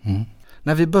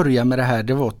 När vi började med det här,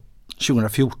 det var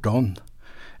 2014.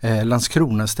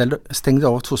 Landskrona stängde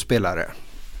av 2 spelare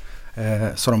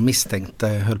som de misstänkte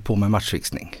höll på med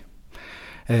matchfixning.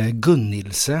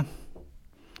 Gunnilse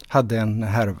hade en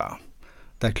härva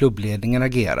där klubbledningen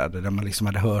agerade, där man liksom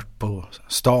hade hört på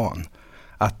stan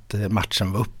att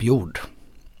matchen var uppgjord.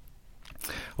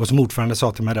 Och som ordförande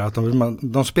sa till mig där att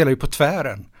de spelar ju på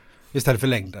tvären istället för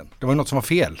längden. Det var ju något som var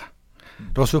fel.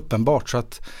 Det var så uppenbart, så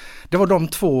att det var de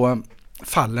 2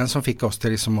 fallen som fick oss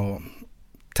till liksom att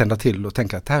tända till och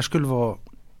tänka att det här skulle vara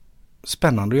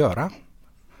spännande att göra.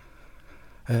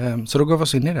 Så då gav vi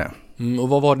oss in i det. Och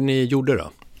vad var det ni gjorde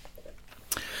då?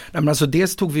 Nej, men alltså,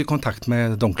 dels tog vi kontakt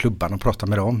med de klubbarna och pratade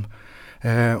med dem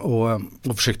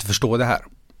och försökte förstå det här.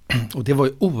 Och det var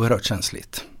ju oerhört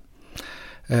känsligt.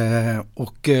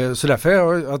 Och så därför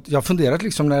jag funderat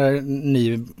liksom när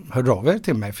ni hörde av er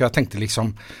till mig, för jag tänkte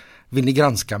liksom, vill ni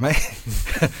granska mig?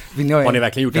 Har ni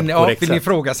verkligen gjort det på korrekt sätt? Vill ni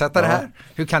ifrågasätta det här?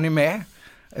 Hur kan ni med?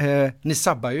 Ni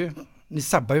sabbar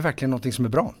ju verkligen någonting som är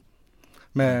bra.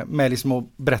 Med liksom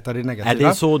att berätta det negativa. Är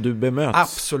det så du bemöts?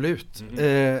 Absolut.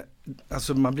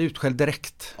 Alltså man blir utskälld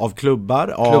direkt. Av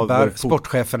klubbar,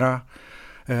 sportcheferna,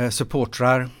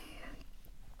 supportrar.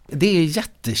 Det är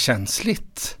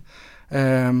jättekänsligt.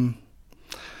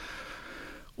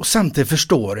 Och samtidigt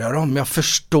förstår jag dem. Jag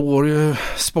förstår ju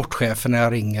sportchefen när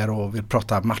jag ringer och vill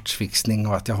prata matchfixning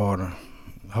och att jag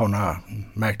har några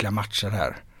märkliga matcher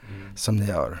här som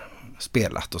ni har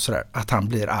spelat och sådär. Att han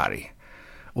blir arg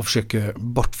och försöker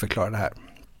bortförklara det här.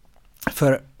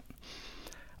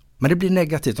 Men det blir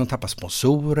negativt. De tappar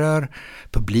sponsorer,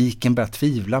 publiken börjar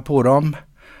tvivla på dem.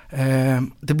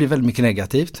 Det blir väldigt mycket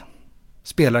negativt.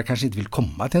 Spelare kanske inte vill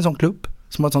komma till en sån klubb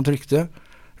som har ett sånt rykte.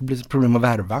 Det blir ett problem att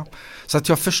värva. Så att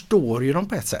jag förstår ju dem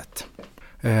på ett sätt.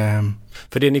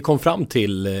 För det ni kom fram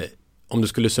till, om du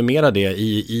skulle summera det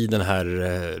i den här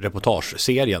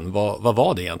reportageserien, vad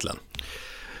var det egentligen?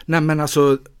 Nej, men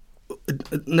alltså,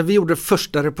 när vi gjorde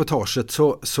första reportaget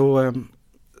så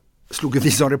slog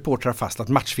vi som reportrar fast att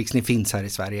matchfixning finns här i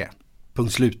Sverige.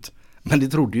 Punkt slut. Men det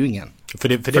trodde ju ingen. För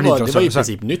det var ju i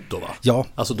princip nytt då, va? Ja.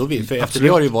 Alltså för efter det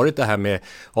har det ju varit det här med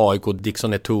AIK,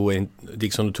 Dixon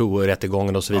Eto'o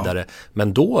rättegången och så vidare. Ja.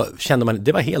 Men då kände man,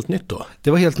 det var helt nytt då?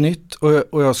 Det var helt nytt,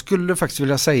 och jag skulle faktiskt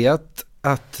vilja säga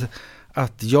att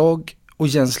jag och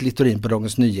Jens Littorin på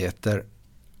Dagens Nyheter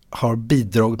har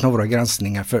bidragit med våra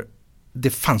granskningar, för det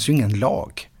fanns ju ingen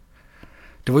lag.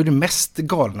 Det var ju det mest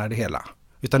galna i det hela.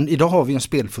 Utan idag har vi en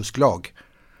spelfusklag.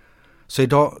 Så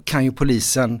idag kan ju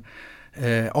polisen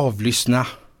avlyssna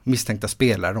misstänkta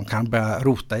spelare. De kan börja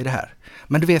rota i det här.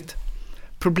 Men du vet,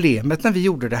 problemet när vi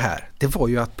gjorde det här, det var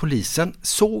ju att polisen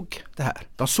såg det här.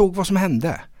 De såg vad som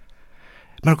hände.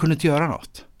 Men de kunde inte göra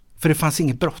något. För det fanns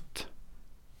inget brott.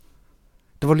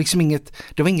 Det var liksom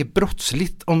inget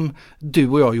brottsligt om du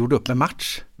och jag gjorde upp en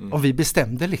match. Om vi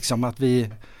bestämde liksom att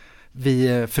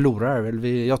vi förlorar, eller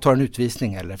jag tar en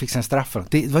utvisning eller fixar en straff.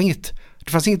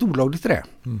 Det fanns inget olagligt i det.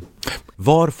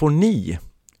 Var får ni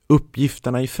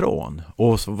uppgifterna ifrån?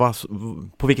 Och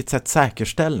på vilket sätt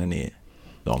säkerställer ni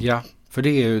dem? Ja, för det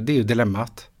är ju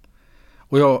dilemmat.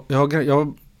 Och jag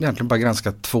har egentligen bara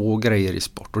granskat 2 grejer i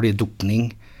sport. Och det är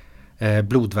dopning,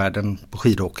 blodvärden på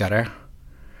skidåkare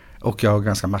och jag har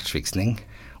granskat matchfixning.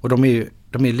 Och de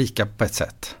är lika på ett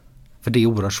sätt. För det är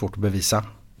oerhört svårt att bevisa.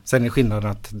 Sen är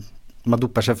skillnaden att man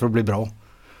dopar sig för att bli bra.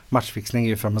 Matchfixning är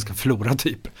ju för att man ska förlora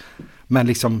typ. Men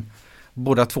liksom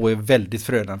båda 2 är väldigt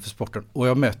förödande för sporten. Och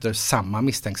jag möter samma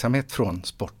misstänksamhet från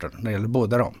sporten när det gäller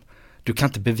båda dem. Du kan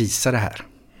inte bevisa det här.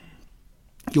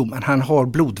 Jo, men han har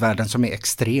blodvärden som är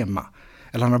extrema.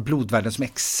 Eller han har blodvärden som är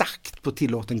exakt på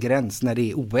tillåten gräns när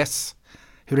det är OS.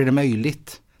 Hur är det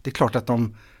möjligt? Det är klart att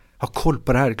de har koll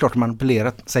på det här. Det är klart att de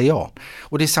manipulerat, säger jag.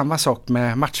 Och det är samma sak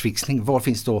med matchfixning. Var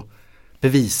finns då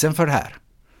bevisen för det här?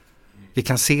 Vi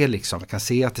kan se vi kan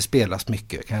se att det spelas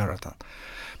mycket. Vi kan göra det.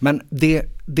 Men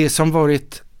det som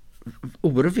varit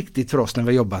oerhört viktigt för oss när vi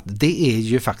har jobbat, det är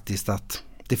ju faktiskt att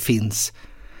det finns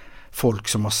folk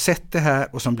som har sett det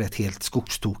här och som blivit helt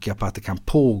skogstokiga på att det kan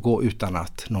pågå utan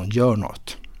att någon gör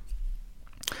något.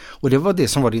 Och det var det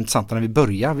som var det intressanta när vi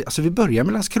började. Alltså vi började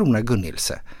med Landskrona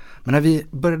Gunnilse. Men när vi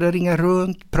började ringa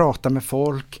runt, prata med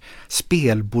folk,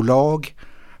 spelbolag,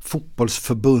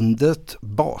 fotbollsförbundet,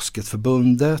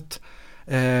 basketförbundet,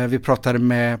 vi pratade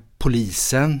med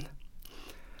polisen,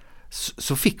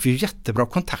 så fick vi ju jättebra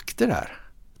kontakter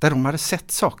där de hade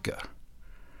sett saker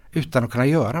utan att kunna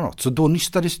göra något. Så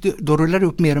då rullade det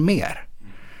upp mer och mer.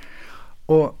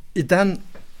 Och i den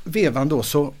vevan då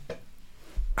så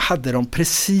hade de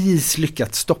precis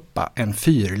lyckats stoppa en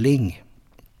fyrling.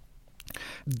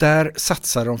 Där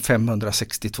satsade de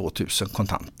 562 000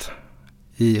 kontant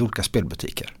i olika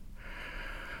spelbutiker.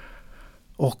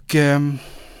 Och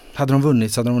hade de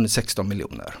vunnit så hade de vunnit 16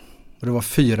 miljoner. Och det var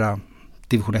 4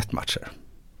 division 1-matcher.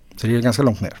 Så det är ganska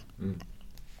långt ner. Mm.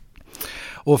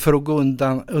 Och för att gå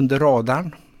under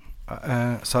radarn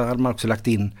så hade man också lagt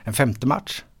in en 5:e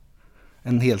match.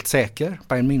 En helt säker.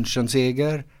 Bayern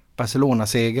München-seger,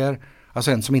 Barcelona-seger.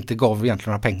 Alltså en som inte gav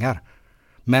egentligen några pengar.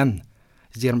 Men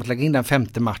genom att lägga in den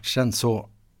 5:e matchen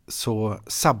så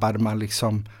sabbade man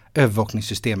liksom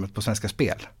övervakningssystemet på Svenska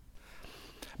Spel.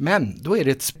 Men då är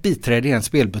det ett biträde i en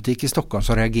spelbutik i Stockholm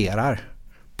som reagerar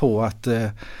på att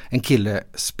en kille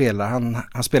spelar,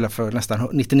 han spelar för nästan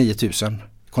 99 000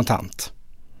 kontant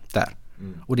där.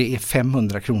 Mm. Och det är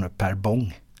 500 kronor per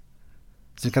bong.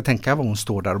 Så ni kan tänka vad hon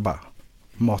står där och bara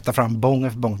matar fram bong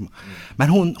efter bong. Mm. Men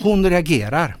hon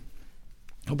reagerar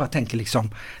och bara tänker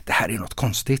liksom, det här är något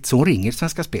konstigt. Så hon ringer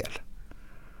Svenska Spel.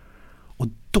 Och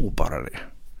då bara det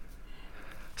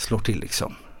slår till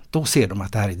liksom. Då ser de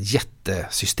att det här är ett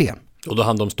jättesystem. Och då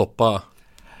hann de stoppa?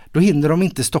 Då hinner de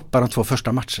inte stoppa de 2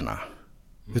 första matcherna.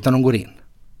 Utan de går in.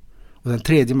 Och den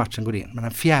 3:e matchen går in. Men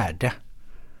den 4:e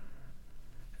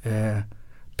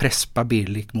Prespa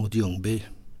Birlik mot Ljungby.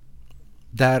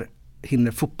 Där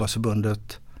hinner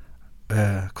fotbollsförbundet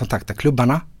kontakta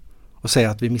klubbarna och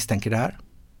säga att vi misstänker det här.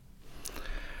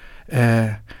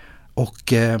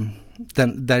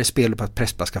 Där är spelet på att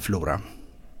Prespa ska förlora.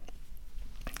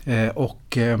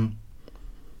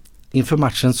 Inför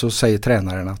matchen så säger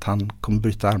tränaren att han kommer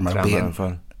bryta armar och ben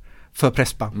för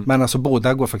Prespa. Mm. Men alltså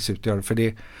båda går faktiskt ut och gör det för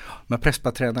det. Men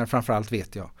Prespa-tränaren framförallt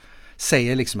vet jag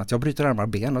säger liksom att jag bryter armar och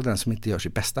ben av den som inte gör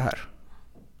sitt bästa här.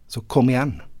 Så kom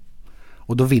igen.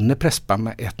 Och då vinner Prespa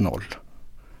med 1-0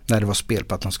 när det var spel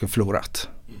på att de skulle förlorat.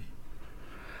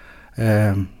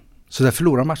 Så där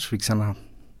förlorar matchfixarna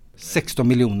 16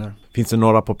 miljoner. Finns det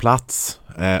några på plats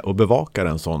och bevakar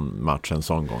en sån match en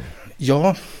sån gång?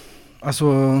 Ja,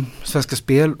 alltså Svenska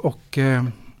Spel och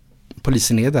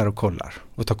polisen är där och kollar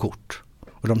och tar kort.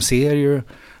 Och de ser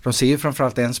ju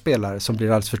framförallt en spelare som blir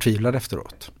alldeles förtvivlad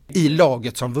efteråt. I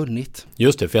laget som vunnit.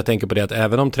 Just det, för jag tänker på det att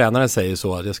även om tränaren säger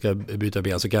så att jag ska byta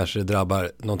ben så kanske det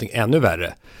drabbar någonting ännu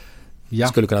värre. Ja.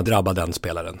 Skulle kunna drabba den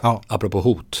spelaren. Ja. Apropå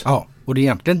hot. Ja, och det är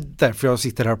egentligen därför jag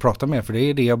sitter här och pratar med. För det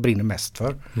är det jag brinner mest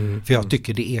för. För jag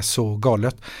tycker det är så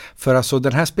galet. För alltså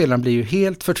den här spelaren blir ju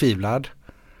helt förtvivlad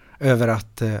över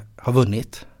att ha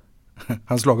vunnit.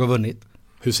 Hans lag har vunnit.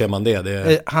 Hur ser man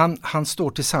det? Han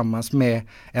står tillsammans med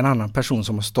en annan person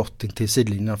som har stått intill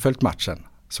sidlinjen och följt matchen.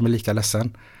 Som är lika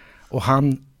ledsen. Och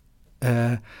han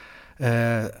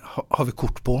har vi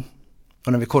kort på.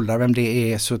 Och när vi kollar vem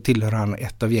det är så tillhör han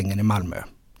ett av gängen i Malmö.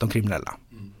 De kriminella.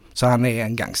 Så han är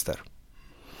en gangster.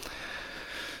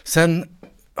 Sen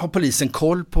har polisen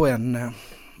koll på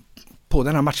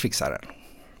den här matchfixaren.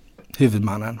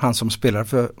 Huvudmannen. Han som spelar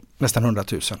för nästan 100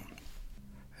 000.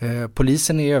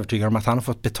 Polisen är övertygad om att han har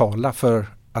fått betala för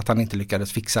att han inte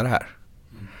lyckades fixa det här.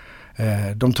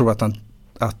 De tror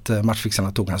att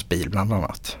matchfixarna tog hans bil bland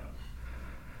annat.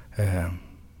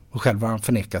 Och själv har han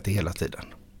förnekat det hela tiden.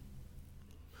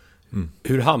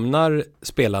 Hur hamnar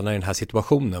spelarna i den här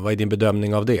situationen? Vad är din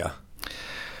bedömning av det?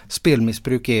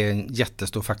 Spelmissbruk är en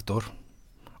jättestor faktor.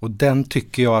 Och den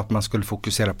tycker jag att man skulle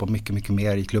fokusera på mycket, mycket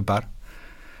mer i klubbar.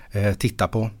 Titta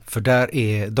på. För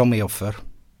de är offer.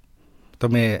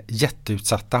 De är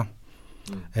jätteutsatta.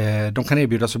 De kan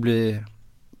erbjudas att bli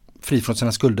fri från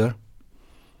sina skulder.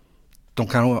 De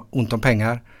kan ha ont om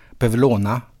pengar. Behöver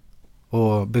låna.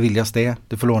 Och beviljas det.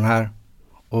 Du får låna här.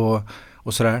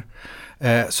 Och sådär.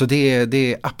 Så det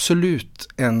är absolut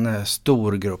en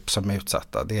stor grupp som är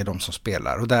utsatta. Det är de som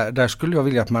spelar. Och där skulle jag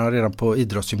vilja att man redan på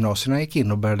idrottsgymnasierna gick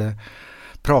in och började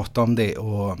prata om det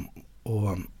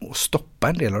och stoppa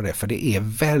en del av det. För det är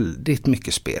väldigt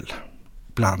mycket spel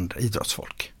bland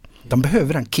idrottsfolk. De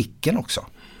behöver den kicken också.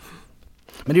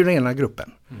 Men det är ju den ena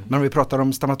gruppen. Men om vi pratar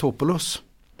om Stamatopoulos,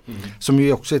 som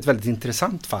ju också är ett väldigt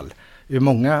intressant fall ur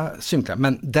många synvinklar.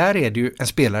 Men där är det ju en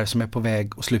spelare som är på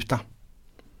väg att sluta.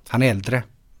 Han är äldre.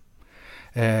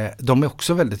 De är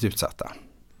också väldigt utsatta.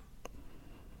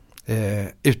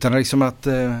 Utan liksom att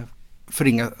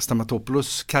förringa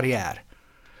Stamatopoulos karriär.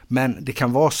 Men det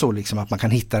kan vara så liksom att man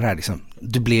kan hitta det här. Liksom.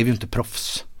 Du blev ju inte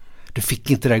proffs. Du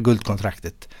fick inte det här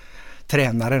guldkontraktet.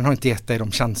 Tränaren har inte gett dig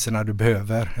de chanserna du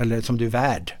behöver. Eller som du är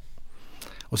värd.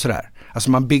 Och sådär.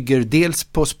 Alltså man bygger dels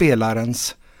på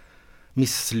spelarens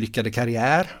misslyckade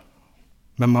karriär.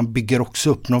 Men man bygger också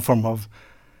upp någon form av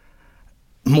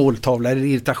måltavla eller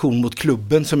irritation mot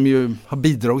klubben som ju har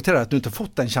bidragit till det att du inte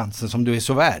fått den chansen som du är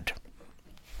så värd.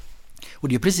 Och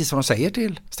det är precis vad de säger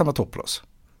till Stamatopoulos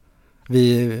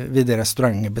vid det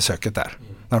restaurangbesöket där,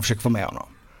 när de försöker få med honom.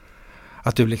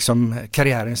 Att du liksom,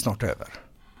 karriären är snart över.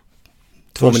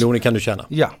 2 miljoner kan du tjäna.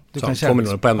 Ja, du kan tjäna 2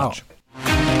 miljoner på en match. Ja.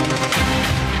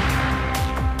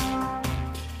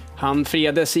 Han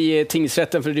friades i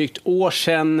tingsrätten för drygt år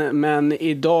sedan, men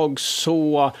idag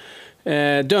så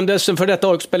dömdes för detta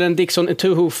AIK-spelaren Dixon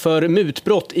Etuhu för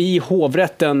mutbrott i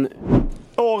hovrätten.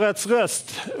 Årets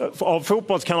röst av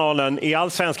Fotbollskanalen i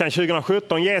Allsvenskan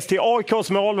 2017 ges till AIKs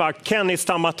målvakt Kenny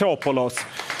Stamatopoulos.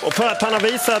 Och för att han har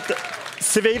visat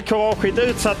civilkurage i ett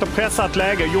utsatt och pressat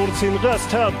läge gjorde sin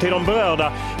röst hörd till de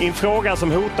berörda i en fråga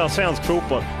som hotar svensk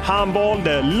fotboll. Han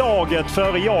valde laget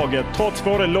före jaget trots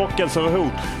både lockelser och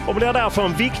hot och blir därför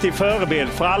en viktig förebild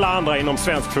för alla andra inom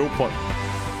svensk fotboll.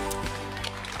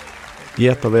 I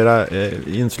ett av era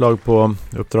inslag på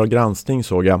Uppdrag granskning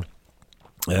såg jag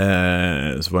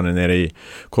så var ni nere i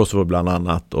Kosovo bland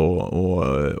annat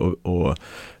och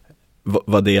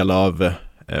var del av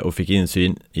och fick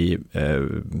insyn i,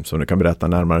 som du kan berätta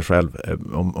närmare själv,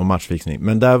 om matchfixning.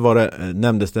 Men där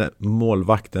nämndes det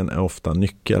målvakten är ofta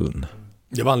nyckeln.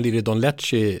 Det var Liri Don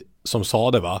Lecce som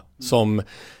sa det, va? Som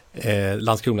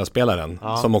Landskrona-spelaren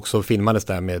som också filmades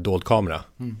där med dold kamera.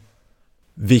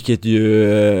 Vilket ju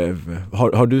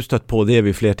har du stött på det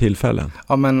vid fler tillfällen?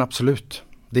 Ja, men absolut.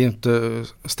 Det är inte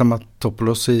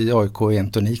Stamatopoulos i AIK är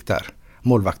inte unik där.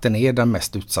 Målvakten är den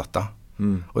mest utsatta.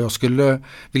 Och jag skulle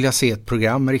vilja se ett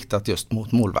program riktat just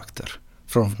mot målvakter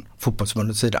från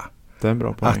fotbollsförbundets sida. Det är en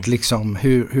bra poäng. Att liksom,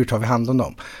 hur tar vi hand om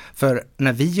dem? För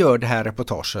när vi gör det här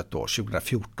reportaget då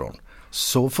 2014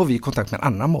 så får vi kontakt med en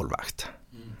annan målvakt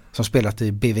som spelat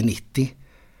i BV90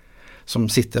 som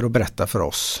sitter och berättar för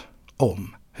oss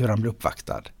om hur han blir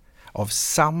uppvaktad av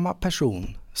samma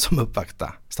person som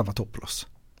uppvaktar Stamatopoulos.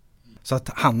 Så att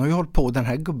han har ju hållit på, den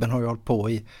här gubben har ju hållit på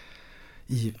i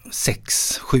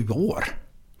 6-7 år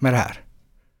med det här.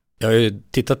 Jag har ju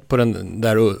tittat på den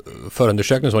där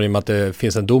förundersökningen i och med att det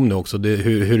finns en dom nu också.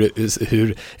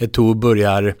 Hur Etuhu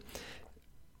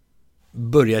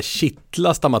börjar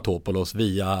kittla Stamatopoulos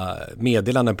via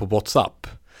meddelanden på WhatsApp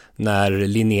när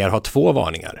Linnér har 2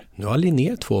 varningar. Nu har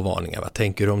Linnér 2 varningar, vad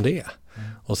tänker du om det?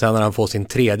 Och sen när han får sin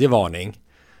 3:e varning,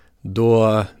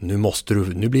 då nu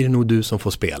blir det nog du som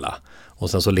får spela. Och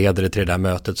sen så leder det till det där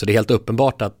mötet. Så det är helt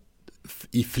uppenbart att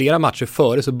i flera matcher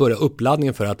före så börjar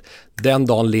uppladdningen för att den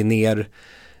dagen Linnér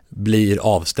blir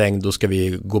avstängd, då ska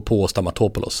vi gå på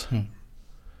Stamatopoulos.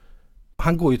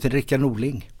 Han går ju till Rickard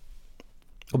Norling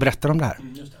och berättar om det här.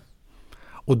 Just det.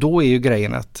 Och då är ju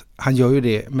grejen att han gör ju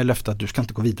det med löfte att du ska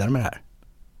inte gå vidare med det här.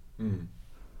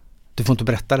 Du får inte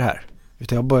berätta det här.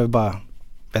 Utan jag börjar bara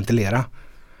ventilera.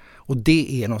 Och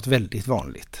det är något väldigt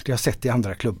vanligt. Det har jag sett i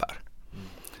andra klubbar.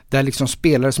 Där liksom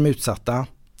spelare som är utsatta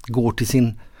går till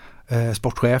sin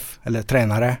sportchef eller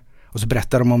tränare och så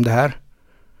berättar de om det här.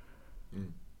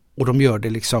 Och de gör det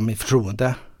liksom i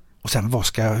förtroende. Och sen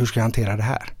hur ska jag hantera det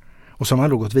här? Och så har man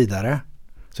då gått vidare.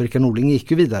 Så Rickard Norling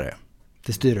gick ju vidare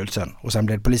till styrelsen och sen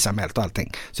blev det polisanmält och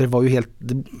allting. Så det var ju helt,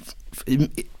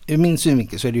 i min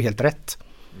synvinkel så är det ju helt rätt.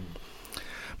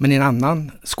 Men i en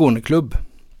annan Skåneklubb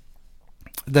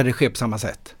där det sker på samma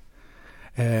sätt.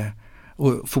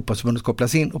 Och fotbollsförbundet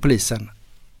kopplas in och polisen,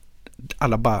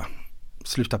 alla bara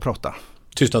slutar prata.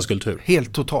 Tystnadskultur.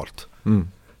 Helt totalt.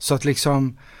 Så att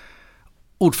liksom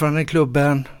ordföranden i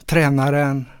klubben,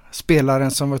 tränaren,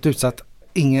 spelaren som varit utsatt,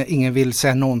 ingen vill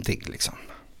säga någonting liksom.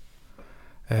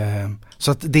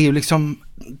 Så att det är ju liksom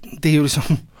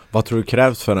Vad tror du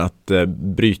krävs för att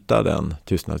bryta den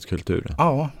tystnadskulturen?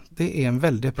 Ja, det är en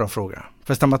väldigt bra fråga.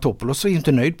 För Stamatopoulos är ju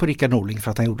inte nöjd på Rickard Norling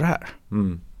för att han gjorde det här.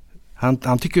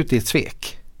 Han tycker att det är ett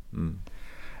svek.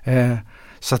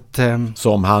 Så att,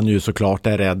 som han ju såklart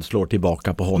är rädd slår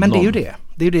tillbaka på honom. Men det är ju det.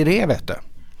 Det är ju det vet du.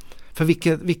 För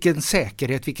vilken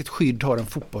säkerhet, vilket skydd har en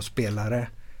fotbollsspelare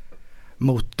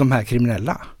mot de här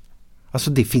kriminella?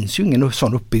 Alltså det finns ju ingen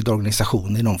sån uppbyggd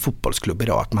organisation i någon fotbollsklubb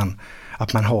idag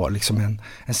att man har liksom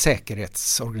en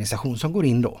säkerhetsorganisation som går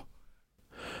in då.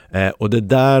 Och det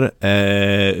där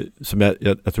som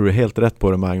jag tror är helt rätt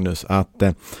på det, Magnus, att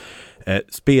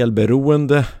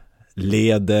spelberoende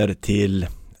leder till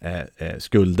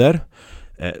skulder.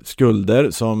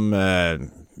 Skulder som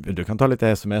du kan ta lite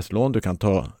sms-lån, du kan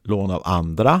ta lån av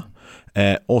andra.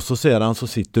 Och så sedan så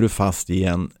sitter du fast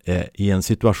i en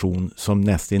situation som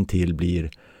nästintill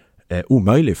blir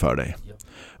omöjlig för dig.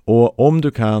 Och om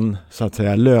du kan så att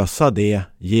säga lösa det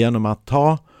genom att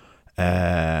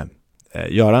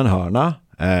göra en hörna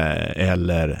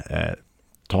eller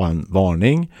ta en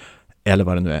varning eller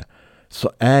vad det nu är,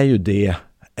 så är ju det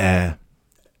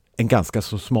en ganska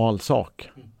så smal sak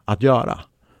att göra.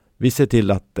 Vi ser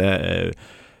till att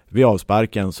vid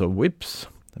avsparken så whips,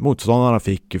 motståndarna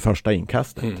fick första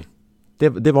inkastet.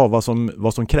 Det var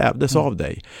vad som krävdes av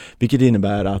dig. Vilket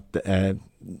innebär att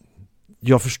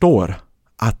jag förstår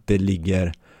att det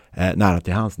ligger nära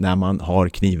till hands när man har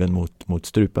kniven mot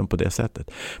strupen på det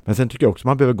sättet. Men sen tycker jag också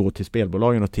man behöver gå till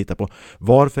spelbolagen och titta på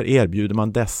varför erbjuder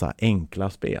man dessa enkla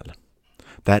spel.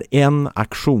 Där en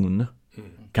aktion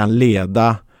kan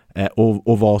leda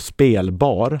och vara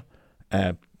spelbar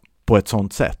på ett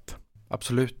sånt sätt.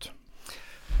 Absolut.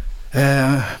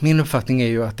 Min uppfattning är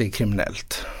ju att det är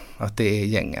kriminellt. Att det är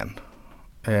gängen.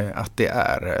 Att det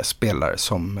är spelare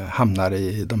som hamnar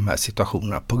i de här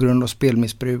situationerna på grund av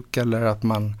spelmissbruk eller att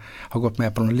man har gått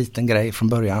med på någon liten grej från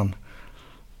början.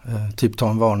 Typ ta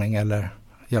en varning eller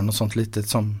göra något sånt litet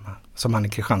som han i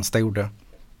Kristianstad gjorde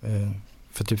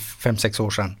för typ 5-6 år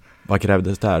sedan. Vad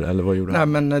krävdes där eller vad gjorde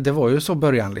han? Nej, men det var ju så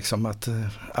början liksom att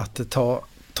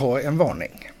ta en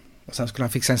varning. Och sen skulle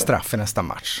han fixa en straff i nästa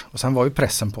match. Och sen var ju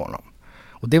pressen på honom.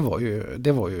 Och det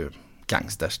var ju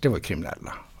gangsters, det var ju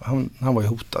kriminella. Han var ju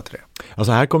hotad till det.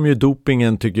 Alltså här kommer ju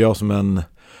dopingen tycker jag som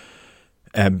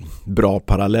en bra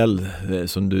parallell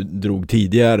som du drog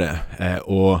tidigare.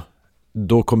 Och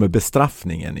då kommer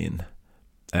bestraffningen in.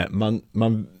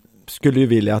 Man skulle ju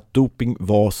vilja att doping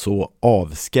var så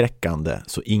avskräckande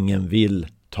så ingen vill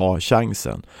ta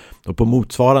chansen. Och på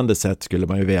motsvarande sätt skulle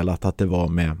man ju vilja att det var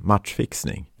med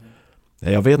matchfixning.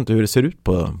 Jag vet inte hur det ser ut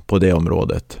på det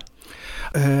området.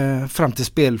 Fram till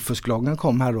spelfusklagen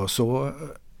kom här då så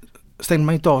stängde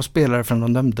man inte av spelare förrän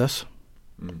de dömdes.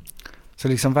 Så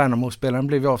liksom Värnamo-spelaren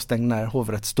blev avstängd när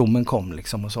hovrättsdomen kom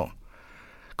liksom och så.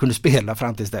 Kunde spela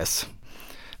fram tills dess.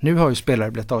 Nu har ju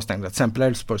spelare blivit avstängda. Till exempel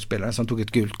Elfsborgsspelaren som tog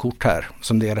ett gult kort här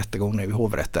som det är rättegång nu i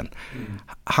hovrätten.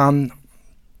 Han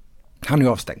är ju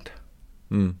avstängd.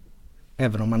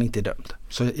 Även om han inte är dömd.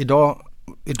 Så idag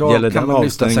gäller kan den man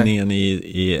lyfta avstängningen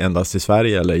i endast i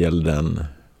Sverige eller gäller den?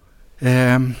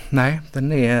 Nej,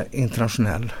 den är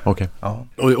internationell. Okay. Ja.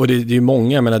 Och det är ju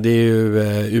många, jag menar, det är ju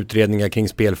utredningar kring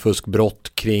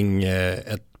spelfuskbrott kring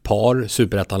ett par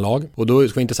superettanlag. Och då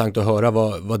är det intressant att höra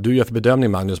vad du gör för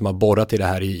bedömning, Magnus, som har borrat i det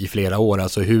här i flera år.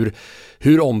 Alltså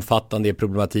hur omfattande är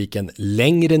problematiken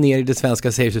längre ner i det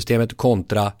svenska seriesystemet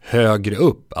kontra högre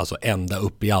upp, alltså ända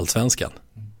upp i allsvenskan?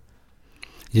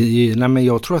 Nej, men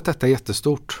jag tror att detta är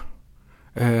jättestort.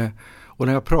 Och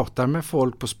när jag pratar med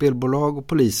folk på spelbolag och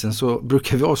polisen så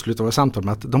brukar vi avsluta våra samtal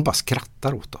med att de bara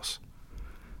skrattar åt oss.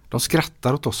 De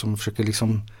skrattar åt oss som försöker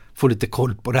liksom få lite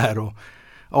koll på det här och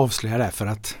avslöja det här, för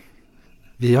att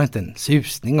vi har inte en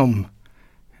susning om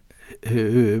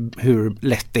hur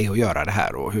lätt det är att göra det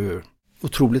här och hur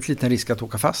otroligt liten risk att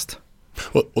åka fast.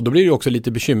 Och då blir det också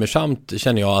lite bekymmersamt,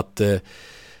 känner jag, att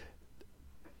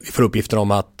vi får uppgifter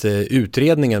om att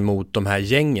utredningen mot de här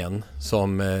gängen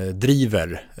som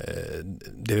driver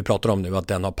det vi pratar om nu, att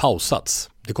den har pausats.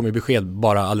 Det kom ju besked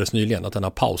bara alldeles nyligen att den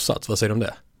har pausats. Vad säger du om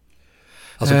det?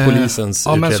 Alltså polisens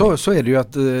utredning. Ja, men så är det ju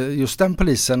att just den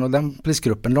polisen och den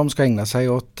polisgruppen, de ska ägna sig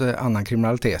åt annan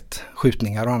kriminalitet,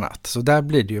 skjutningar och annat. Så där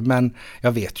blir det ju, men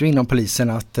jag vet ju inom polisen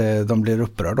att de blir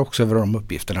upprörda också över de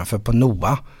uppgifterna, för på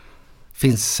NOA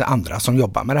finns andra som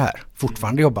jobbar med det här,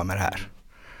 fortfarande jobbar med det här.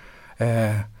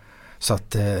 Så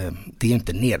att det är ju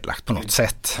inte nedlagt på något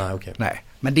sätt. Okay. Nej.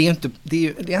 Men det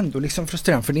är ändå liksom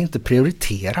frustrerande för det är inte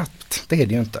prioriterat. Det är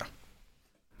det ju inte.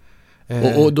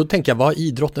 Och då tänker jag, vad har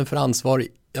idrotten för ansvar?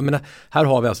 Jag menar, här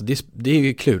har vi alltså, det är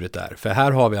ju klurigt där. För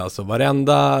här har vi alltså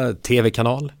varenda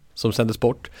tv-kanal som sänder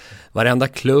sport. Varenda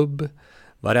klubb,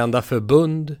 varenda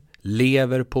förbund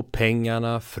lever på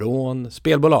pengarna från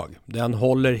spelbolag. Den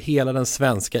håller hela den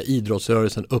svenska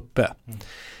idrottsrörelsen uppe.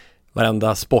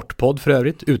 Varenda sportpodd för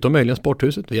övrigt, utom möjligen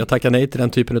Sporthuset. Vi har tackat nej till den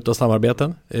typen av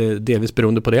samarbeten, delvis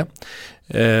beroende på det.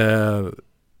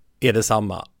 Är det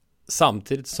samma.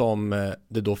 Samtidigt som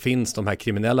det då finns de här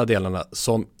kriminella delarna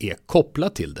som är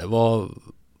kopplat till det.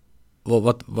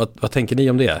 Vad tänker ni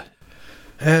om det?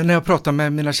 När jag pratar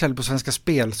med mina källor på Svenska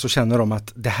Spel så känner de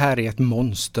att det här är ett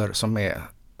monster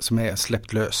som är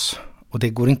släppt lös. Och det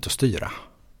går inte att styra.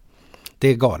 Det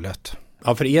är galet.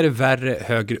 Ja, för är det värre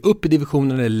högre upp i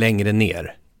divisionen eller längre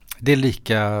ner? Det är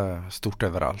lika stort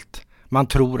överallt. Man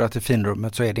tror att i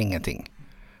finrummet så är det ingenting.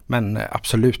 Men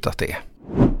absolut att det är.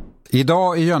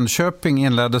 Idag i Jönköping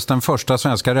inleddes den första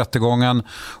svenska rättegången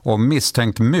om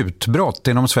misstänkt mutbrott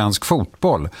inom svensk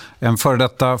fotboll. En före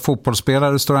detta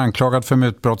fotbollsspelare står anklagad för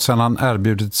mutbrott sedan han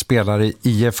erbjudit spelare i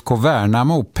IFK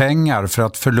Värnamo pengar för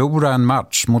att förlora en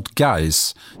match mot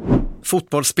Gais.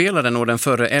 Fotbollsspelaren och den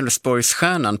förre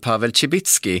Elfsborgsstjärnan Pavel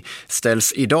Cibicki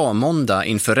ställs idag måndag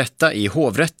inför rätta i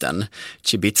hovrätten.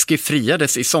 Cibicki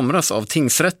friades i somras av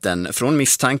tingsrätten från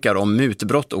misstankar om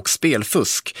mutbrott och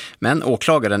spelfusk, men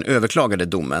åklagaren överklagade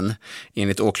domen.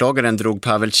 Enligt åklagaren drog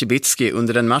Pavel Cibicki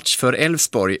under en match för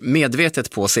Elfsborg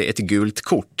medvetet på sig ett gult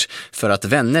kort för att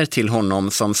vänner till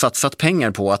honom som satsat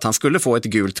pengar på att han skulle få ett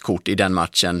gult kort i den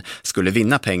matchen skulle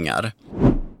vinna pengar.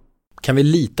 Kan vi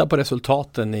lita på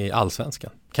resultaten i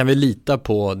Allsvenskan? Kan vi lita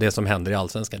på det som händer i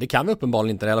Allsvenskan? Det kan vi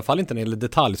uppenbarligen inte, i alla fall inte när det gäller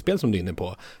detaljspel som du är inne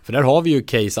på. För där har vi ju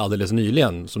case alldeles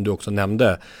nyligen, som du också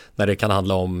nämnde, när det kan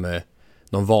handla om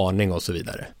någon varning och så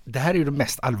vidare. Det här är ju det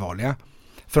mest allvarliga.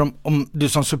 För om du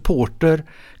som supporter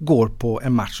går på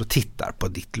en match och tittar på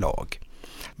ditt lag.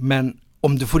 Men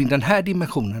om du får in den här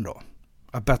dimensionen då,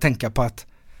 att börja tänka på att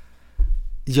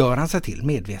gör han sig till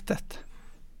medvetet?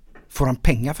 Får han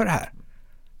pengar för det här?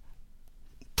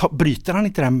 Bryter han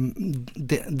inte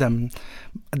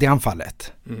det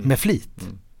anfallet med flit?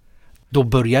 Då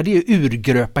börjar det ju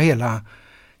urgröpa hela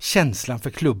känslan för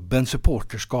klubben,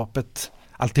 supporterskapet,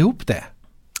 alltihop det.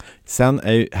 Sen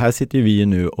här sitter ju vi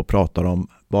nu och pratar om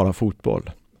bara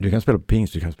fotboll. Du kan spela på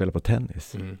pingst, du kan spela på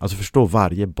tennis. Alltså förstå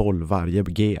varje boll, varje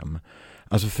game.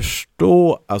 Alltså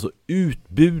förstå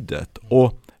utbudet.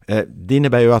 Och det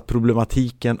innebär ju att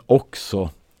problematiken också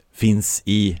finns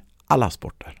i alla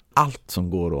sporter. Allt som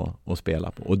går att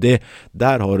spela på. Och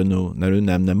där har du nog, när du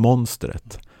nämner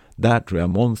monstret, där tror jag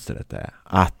monstret är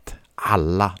att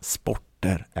alla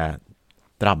sporter är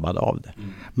drabbade av det.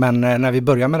 Men när vi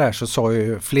började med det här så sa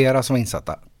ju flera som var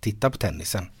insatta, titta på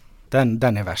tennisen.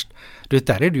 Den är värst. Du vet,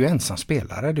 där är du ju ensam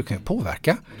spelare. Du kan ju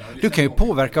påverka. Du kan ju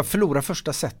påverka och förlora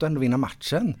första set och ändå vinna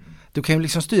matchen. Du kan ju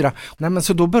liksom styra. Nej, men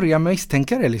så då börjar man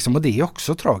misstänka det liksom, och det är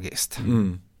också tragiskt.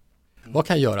 Vad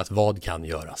kan göras? Vad kan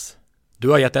göras? Du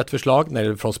har gett ett förslag när det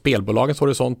är från spelbolagens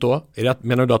horisont då.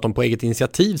 Menar du att de på eget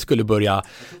initiativ skulle börja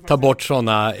ta bort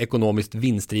sådana ekonomiskt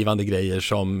vinstdrivande grejer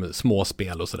som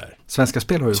småspel och sådär? Svenska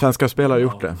Spel har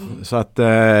gjort det. Så att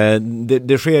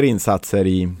det sker insatser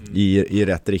i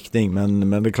rätt riktning. Men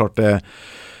det är klart det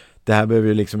här behöver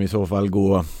ju liksom i så fall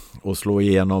gå och slå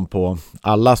igenom på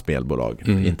alla spelbolag.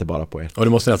 Inte bara på ett. Och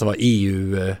det måste nästan vara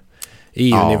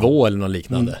EU-nivå eller något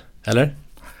liknande. Eller?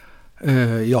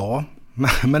 Ja.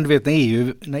 Men du vet,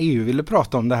 när EU ville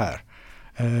prata om det här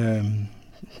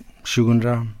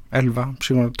 2011,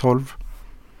 2012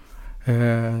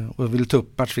 och ville ta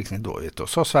upp matchfixning då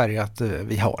sa Sverige att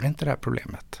vi har inte det här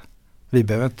problemet. Vi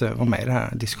behöver inte vara med i den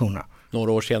här diskussionen.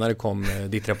 Några år senare kom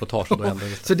ditt reportage. Och då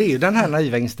så det är ju den här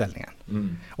naiva inställningen.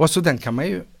 Och så den kan man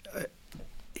ju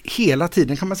hela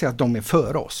tiden kan man säga att de är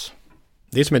för oss.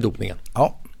 Det är som är dopningen.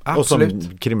 Ja. Absolut. Och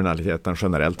som kriminaliteten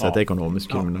generellt sett,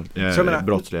 ekonomisk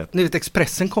brottslighet. Ni vet,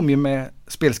 Expressen kom ju med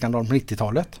spelskandal på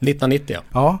 90-talet. 1990,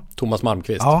 ja. Thomas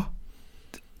Malmqvist. Ja.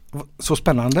 Så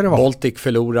spännande det var. Baltic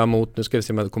förlorar mot, nu ska vi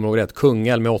se om jag kommer ihåg rätt,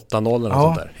 Kungälv med 8-0 eller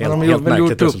sånt där. Helt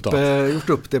märkligt resultat. Gjort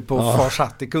upp det på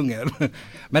farsatt i Kungälv.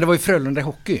 Men det var ju Frölunda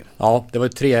hockey. Ja, det var ju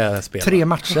 3 spel. 3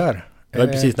 matcher. Det var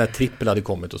precis när trippel hade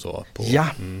kommit och så. Ja,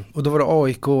 och då var det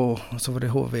AIK och så var det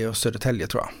HV och Södertälje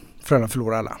tror jag. Frölunda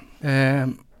förlorade alla.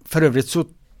 För övrigt så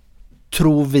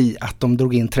tror vi att de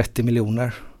drog in 30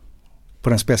 miljoner på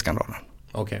den spelskandalen.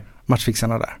 Okej.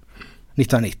 Matchfixarna där.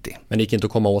 1990. Men det gick inte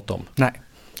att komma åt dem? Nej.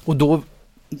 Och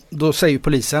då säger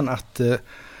polisen att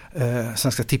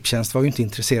Svenska Tipstjänst var ju inte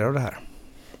intresserade av det här.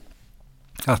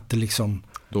 Att liksom...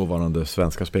 Dåvarande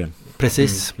Svenska Spel.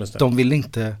 Precis, de ville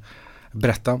inte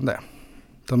berätta om det.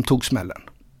 De tog smällen.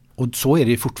 Och så är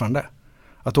det ju fortfarande.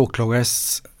 Att åklagare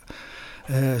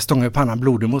stångar i pannan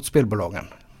blodig mot spelbolagen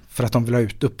för att de vill ha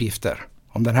ut uppgifter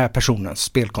om den här personens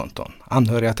spelkonton,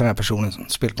 anhöriga till den här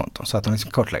personens spelkonton, så att de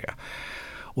liksom kartlägger.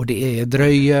 Och det är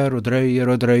dröjer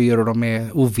och de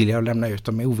är ovilliga att lämna ut,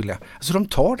 de är ovilliga. Alltså de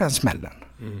tar den smällen.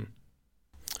 Mm.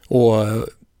 Och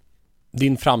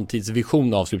din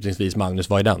framtidsvision avslutningsvis, Magnus,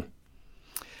 vad är den?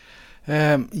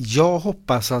 Jag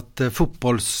hoppas att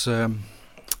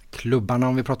fotbollsklubbarna,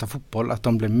 om vi pratar fotboll, att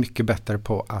de blir mycket bättre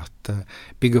på att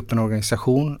bygga upp en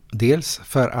organisation. Dels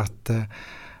för att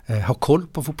ha koll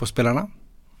på fotbollsspelarna,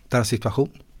 deras situation.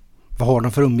 Vad har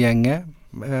de för umgänge?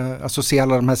 Alltså se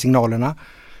alla de här signalerna.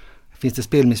 Finns det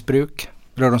spelmissbruk?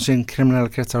 Rör de sig i kriminella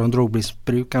kretsar och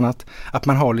drogmissbruk, annat? Att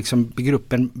man har liksom bygger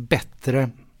upp en bättre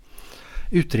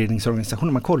utredningsorganisation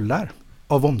när man kollar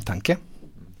av omtanke.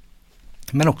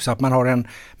 Men också att man har en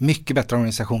mycket bättre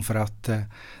organisation för att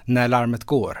när larmet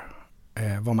går,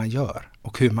 vad man gör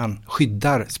och hur man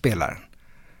skyddar spelaren.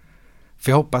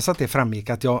 För jag hoppas att det framgick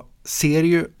att jag ser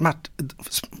ju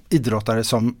idrottare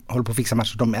som håller på att fixa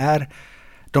matcher.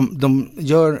 De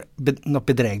gör något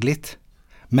bedrägligt,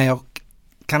 men jag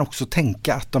kan också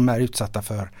tänka att de är utsatta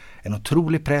för en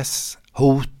otrolig press,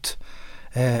 hot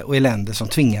och elände som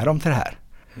tvingar dem till det här.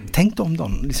 Tänk om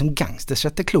de liksom gangsters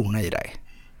sätter klorna i dig.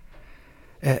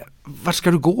 Var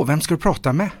ska du gå? Vem ska du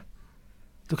prata med?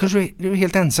 Då kanske du är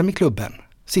helt ensam i klubben.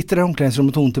 Sitter där i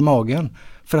omklädningsrummet och ont i magen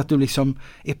för att du liksom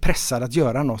är pressad att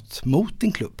göra något mot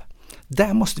din klubb.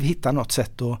 Där måste vi hitta något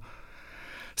sätt att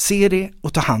se det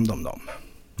och ta hand om dem.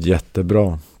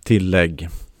 Jättebra tillägg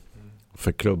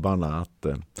för klubbarna att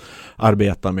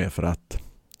arbeta med för att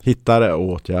hitta det och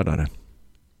åtgärda det.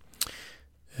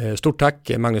 Stort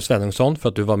tack Magnus Svenungsson för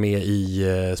att du var med i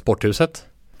Sporthuset.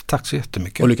 Tack så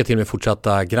jättemycket. Och lycka till med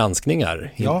fortsatta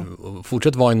granskningar. Ja.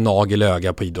 Fortsätt vara en nagel i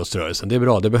öga på idrottsrörelsen. Det är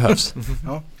bra, det behövs.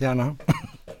 Ja, gärna. Nu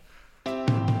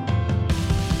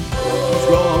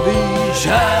ska vi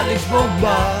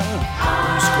kärleksbomba.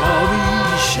 Nu ska vi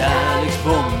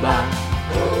kärleksbomba.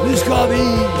 Nu ska vi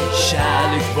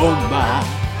kärleksbomba.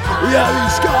 Ja, vi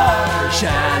ska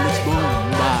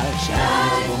kärleksbomba.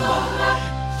 Kärleksbomba.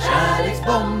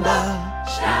 Kärleksbomba.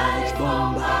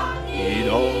 Kärleksbomba.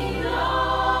 Idag.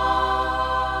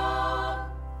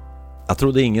 Jag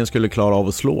trodde ingen skulle klara av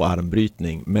att slå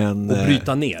armbrytning, men... Och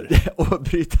bryta ner. Och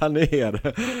bryta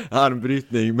ner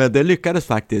armbrytning. Men det lyckades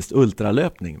faktiskt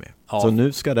ultralöpning med. Ja. Så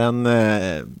nu ska den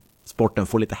sporten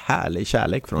få lite härlig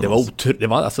kärlek från oss. Det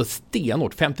var alltså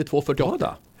stenhårt, 52-48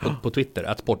 på Twitter,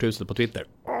 att Sporthuset på Twitter.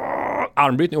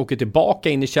 Armbrytning åker tillbaka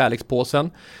in i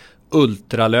kärlekspåsen.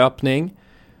 Ultralöpning.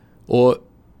 Och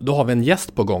då har vi en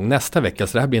gäst på gång nästa vecka,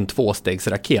 så det här blir en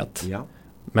 2-stegsraket. Ja.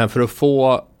 Men för att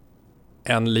få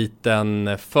en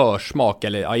liten försmak,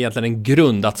 eller egentligen en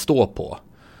grund att stå på,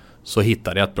 så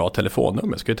hittade jag ett bra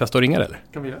telefonnummer. Ska vi testa att ringa det, eller?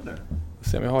 Kan vi göra det?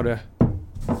 Se om jag har det.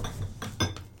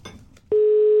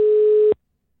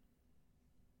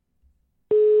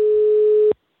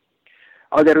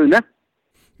 Ja, det är Rune.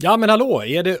 Ja, men hallå,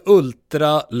 är det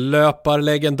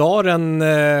ultralöparlegendaren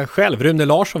själv, Rune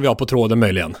Larsson, vi har på tråden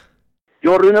möjligen?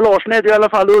 Ja, Rune Larsson är det i alla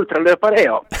fall, ultralöpare är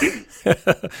jag.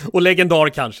 Och legendar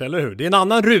kanske, eller hur? Det är en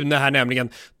annan Rune här nämligen,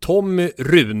 Tommy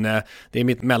Rune. Det är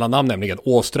mitt mellannamn nämligen,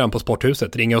 Åström på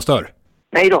Sporthuset. Ringer och stör.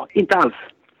 Nej då, inte alls.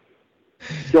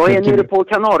 Jag är nere på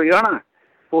Kanarieöarna,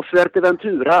 på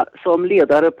Fuerteventura, som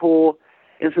ledare på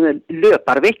en sån här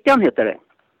löparveckan heter det.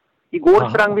 Igår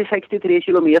sprang vi 63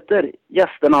 kilometer,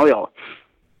 gästerna och jag.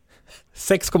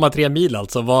 6,3 mil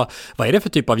alltså. Vad är det för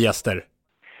typ av gäster?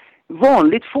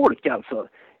 Vanligt folk alltså,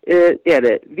 är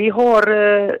det. Vi har,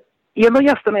 en av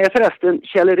gästerna är förresten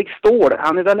Kjell-Erik Ståhl.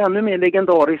 Han är väl ännu mer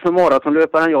legendarisk som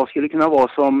maratonlöpare än jag skulle kunna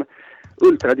vara som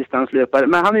ultradistanslöpare.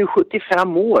 Men han är ju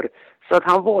 75 år, så att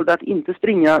han valde att inte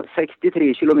springa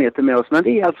 63 kilometer med oss. Men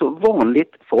det är alltså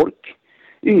vanligt folk.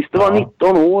 Yngste var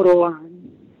 19 år och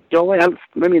jag var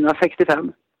äldst med mina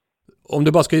 65. Om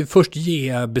du bara ska först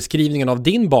ge beskrivningen av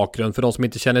din bakgrund för de som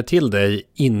inte känner till dig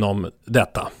inom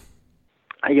detta.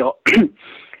 Ja,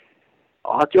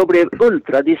 att jag blev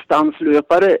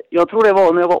ultradistanslöpare, jag tror det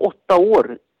var när jag var 8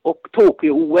 år. Och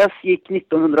Tokyo-OS gick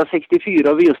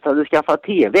 1964 och vi just hade skaffat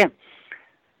tv.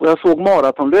 Och jag såg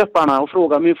maratonlöparna och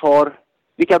frågade min far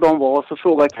vilka de var. Så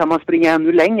frågade jag, kan man springa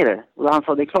ännu längre? Och han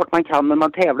sa, det är klart man kan, men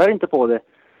man tävlar inte på det.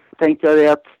 Då tänkte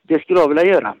jag att det skulle jag vilja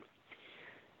göra.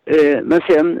 Men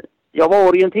sen, jag var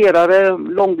orienterare,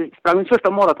 sprang min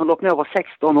första maratonlopp när jag var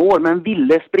 16 år, men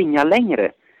ville springa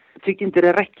längre. Jag tyckte inte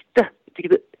det räckte.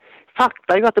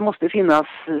 fattar ju att det måste finnas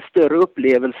större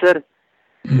upplevelser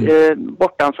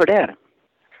bortanför där.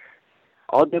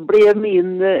 Ja, det blev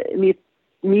min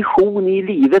mission i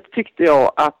livet, tyckte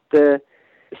jag, att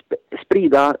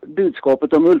sprida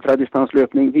budskapet om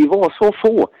ultradistanslöpning. Vi var så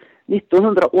få.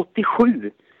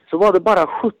 1987 så var det bara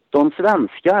 17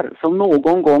 svenskar som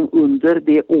någon gång under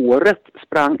det året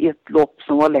sprang ett lopp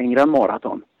som var längre än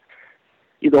maraton.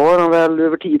 Idag är de väl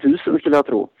över 10 000 skulle jag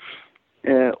tro.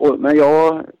 Men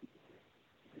jag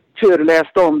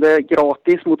föreläste om det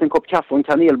gratis mot en kopp kaffe och en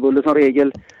kanelbulle som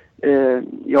regel.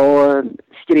 Jag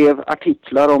skrev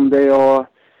artiklar om det, jag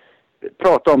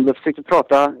pratade om det, försökte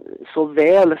prata så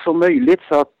väl som möjligt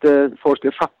så att folk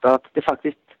skulle fatta att det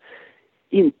faktiskt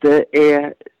inte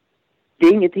är, det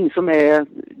är ingenting som är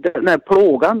den här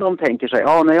plågan de tänker sig.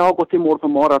 Ja, när jag har gått i mål på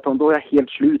maraton då är jag helt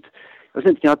slut. Jag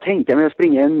skulle inte kunna tänka mig att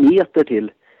springa 1 meter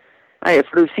till. Nej,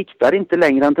 för du siktar inte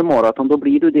längre än till maraton, då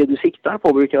blir du det du siktar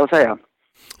på, brukar jag säga.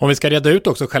 Om vi ska reda ut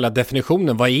också själva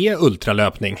definitionen, vad är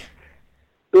ultralöpning?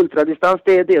 Ultradistans,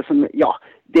 det är det som, ja,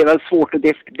 det är väl svårt att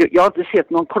jag har inte sett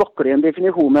någon klockren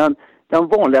definition, men den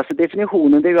vanligaste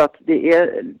definitionen det är ju att det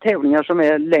är tävlingar som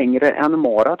är längre än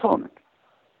maraton.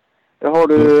 Där har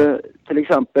du till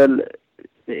exempel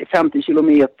 50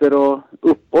 kilometer och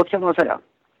uppåt kan man säga.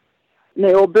 När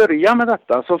jag började med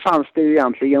detta så fanns det ju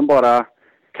egentligen bara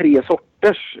 3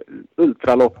 sorters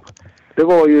ultralopp. Det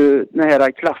var ju den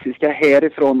här klassiska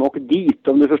härifrån och dit,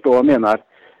 om du förstår vad jag menar.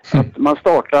 Att man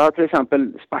startar till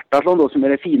exempel Spartathlon då, som är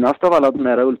det finaste av alla de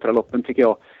här ultraloppen tycker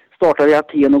jag. Startar i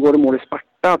Aten och går i mål i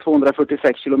Sparta,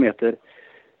 246 kilometer.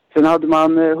 Sen hade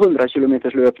man 100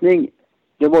 kilometers löpning.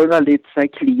 Det var en väldigt så här,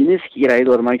 klinisk grej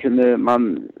då, där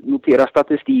man notera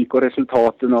statistik och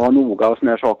resultaten och var noga och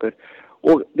såna här saker.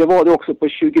 Och det var det också på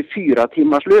 24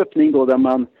 timmars löpning då, där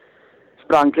man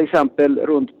sprang till exempel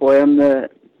runt på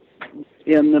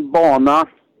en bana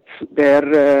där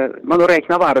man då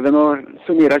räknar varven och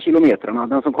summerar kilometrarna.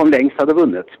 Den som kom längst hade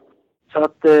vunnit. Så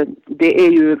att det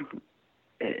är ju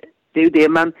det,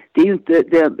 men det är ju inte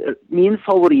min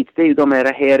favorit, det är ju de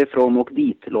här härifrån och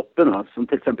dit-loppen, som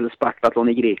till exempel Spartathlon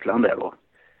i Grekland där då.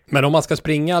 Men om man ska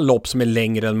springa lopp som är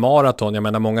längre än maraton, jag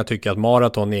menar många tycker att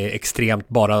maraton är extremt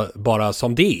bara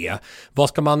som det är. Vad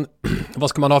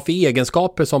ska man ha för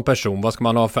egenskaper som person? Vad ska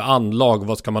man ha för anlag?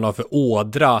 Vad ska man ha för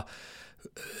ådra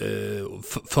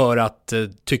för att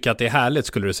tycka att det är härligt,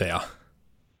 skulle du säga?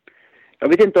 Jag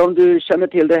vet inte om du känner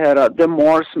till det här The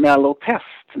Marshmallow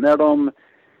Test. När de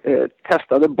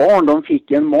testade barn, de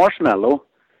fick en marshmallow.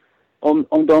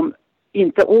 Om de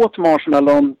inte åt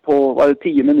marshmallon på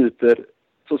 10 minuter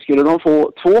så skulle de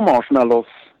få 2 marshmallows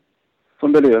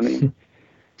som belöning.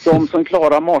 De som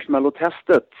klarar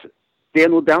marshmallow-testet, det är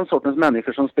nog den sortens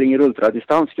människor som springer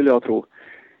ultradistans, skulle jag tro.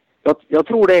 Jag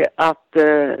tror det att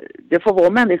det får vara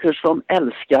människor som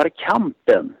älskar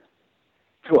kampen,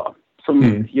 tror jag,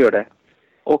 som gör det.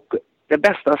 Och det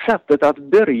bästa sättet att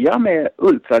börja med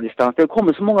ultradistans, det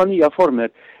kommer så många nya former.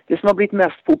 Det som har blivit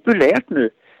mest populärt nu,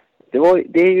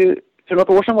 det är ju, för något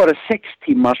år sedan var det 6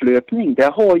 timmars löpning.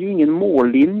 Det har ju ingen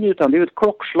mållinje, utan det är ett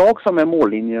klockslag som är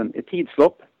mållinjen, ett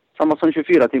tidslopp, samma som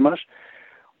 24 timmars.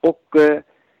 Och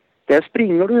där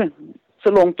springer du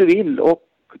så långt du vill och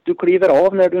du kliver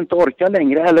av när du inte orkar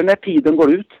längre eller när tiden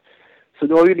går ut. Så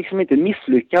du har ju liksom inte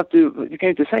misslyckats. Du kan ju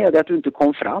inte säga det att du inte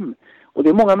kom fram. Och det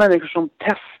är många människor som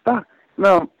testar.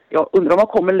 Men jag undrar om man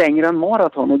kommer längre än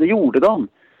maraton, och det gjorde de.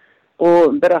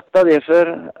 Och berättade det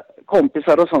för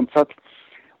kompisar och sånt. Så att,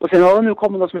 och sen har det nu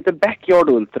kommit något som heter Backyard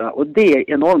Ultra, och det är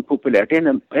enormt populärt. Det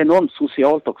är enormt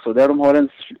socialt också, där de har en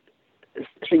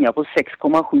slinga på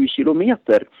 6,7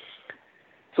 kilometer.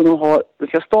 Så de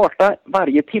ska starta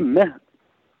varje timme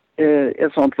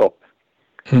ett sånt lopp.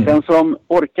 Den som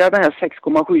orkar den här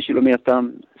 6,7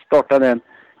 kilometern startar den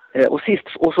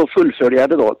och så fullföljer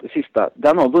det då, det sista,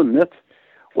 den har vunnit.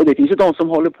 Och det finns ju de som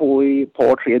håller på i ett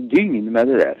par 3 dygn med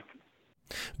det där.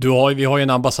 Vi har ju en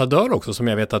ambassadör också som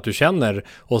jag vet att du känner,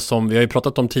 och som vi har ju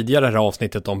pratat om tidigare i det här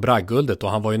avsnittet om Bragdguldet, och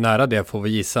han var ju nära det, får vi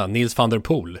gissa, Nils van der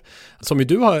Poel, som ju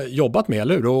du har jobbat med,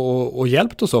 eller hur? Och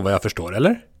hjälpt och så, vad jag förstår,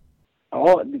 eller?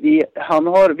 Ja, vi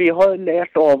har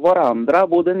lärt av varandra,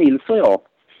 både Nils och jag.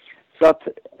 Så att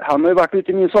han har ju varit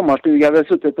ute i min sommarstuga, vi har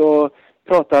suttit och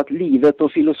pratat livet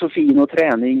och filosofin och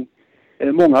träning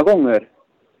många gånger.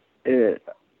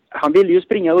 Han ville ju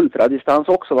springa ultradistans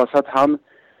också, så att han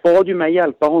bad ju mig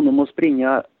hjälpa honom att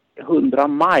springa 100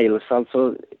 miles,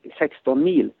 alltså 16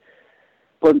 mil,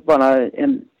 på bara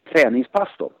en träningspass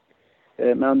då.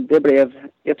 Men det blev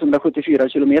 174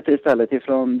 kilometer istället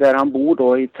ifrån där han bor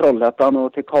då i Trollhättan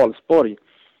och till Karlsborg,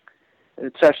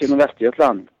 tvärs genom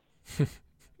Västergötland.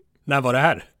 När var det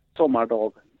här?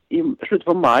 Sommardag. I slutet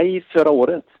på maj förra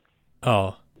året.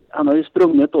 Ja. Han har ju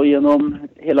sprungit då genom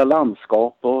hela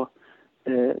landskap och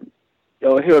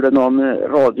jag hörde någon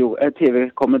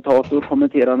tv-kommentator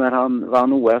kommentera när han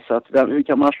vann OS att hur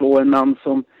kan man slå en man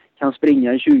som kan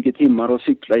springa i 20 timmar och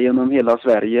cykla genom hela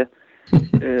Sverige.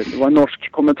 Det var en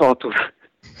norsk kommentator.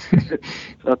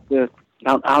 Så att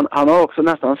han har också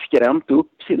nästan skrämt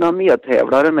upp sina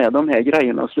medtävlare med de här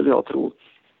grejerna, skulle jag tro.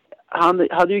 Han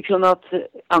hade ju kunnat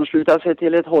ansluta sig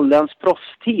till ett holländskt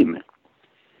proffsteam.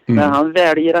 Men han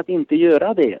väljer att inte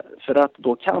göra det. För att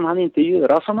då kan han inte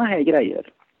göra såna här grejer.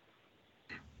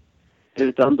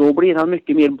 Utan då blir han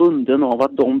mycket mer bunden av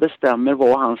att de bestämmer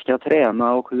vad han ska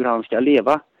träna och hur han ska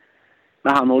leva.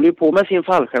 Men han håller ju på med sin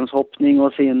fallskärmshoppning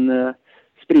och sin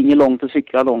springer långt och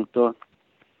cyklar långt. Och,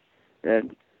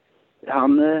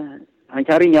 han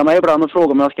kan ringa mig ibland och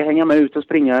fråga om jag ska hänga med ut och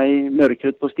springa i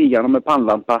mörkret på stigarna med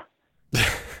pannlampa.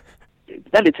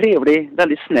 Väldigt trevlig,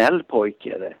 väldigt snäll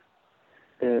pojke det.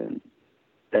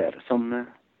 Där som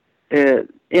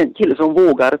en kille som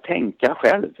vågar tänka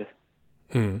själv.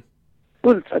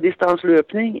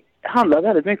 Ultradistanslöpning handlar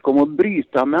väldigt mycket om att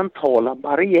bryta mentala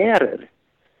barriärer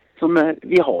som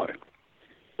vi har.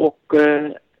 Och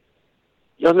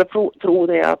jag tror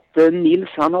det att Nils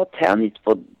han har tänjt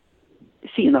på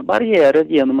sina barriärer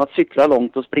genom att cykla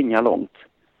långt och springa långt.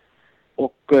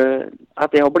 Och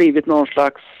att det har blivit någon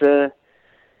slags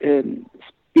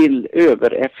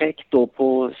spill-över-effekt då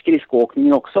på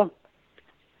skridskoåkningen också.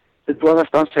 Det tror jag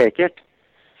nästan säkert.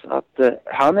 Så att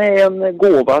han är en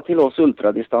gåva till oss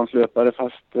ultradistanslöpare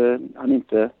fast han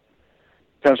inte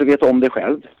kanske vet om det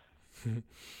själv.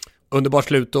 Underbart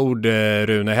slutord,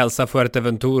 Rune. Hälsa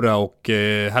Fuerteventura och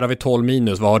här har vi 12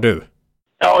 minus. Vad har du?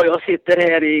 Ja, jag sitter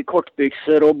här i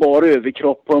kortbyxor och bar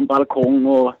överkropp på en balkong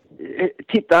och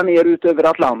tittar ner ut över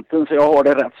Atlanten, så jag har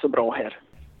det rätt så bra här.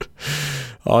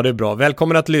 Ja, det är bra.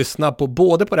 Välkommen att lyssna på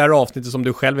både på det här avsnittet som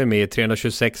du själv är med i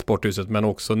 326 Sporthuset, men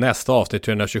också nästa avsnitt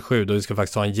 327 då vi ska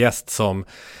faktiskt ha en gäst som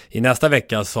i nästa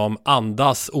vecka som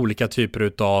andas olika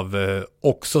typer av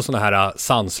också såna här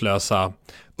sanslösa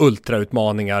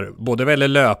ultrautmaningar, både vad gäller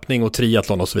löpning och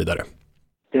triathlon och så vidare.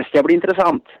 Det ska bli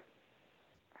intressant.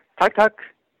 Tack.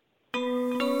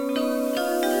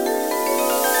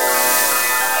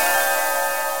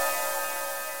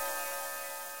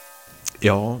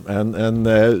 Ja,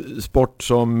 en sport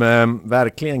som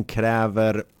verkligen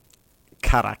kräver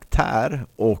karaktär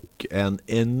och en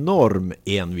enorm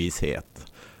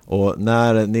envishet. Och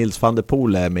när Nils van der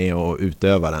Poel är med och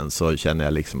utövar den så känner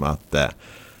jag liksom att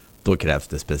då krävs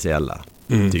det speciella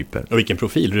typer. Och vilken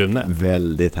profil, Rune.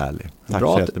 Väldigt härlig. Tack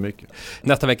bra, så jättemycket.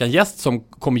 Nästa vecka en gäst som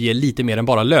kommer ge lite mer än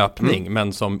bara löpning,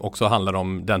 men som också handlar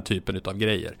om den typen av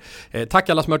grejer. Tack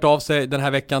alla som hört av sig den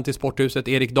här veckan till Sporthuset.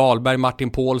 Erik Dahlberg, Martin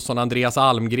Paulsson, Andreas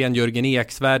Almgren, Jörgen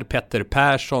Eksvärd, Petter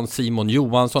Persson, Simon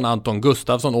Johansson, Anton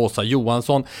Gustafsson, Åsa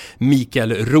Johansson,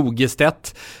 Mikael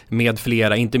Rogestedt med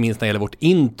flera, inte minst när det gäller vårt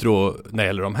intro när det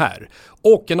gäller de här.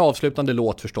 Och en avslutande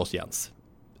låt förstås, Jens.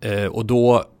 Och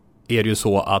då är det ju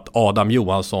så att Adam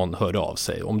Johansson hörde av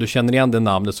sig. Om du känner igen det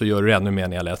namnet så gör du ännu mer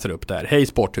när jag läser upp det här. Hej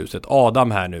Sporthuset,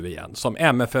 Adam här nu igen. Som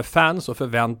MFF-fan så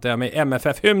förväntar jag mig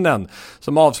MFF-hymnen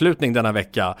som avslutning denna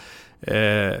vecka.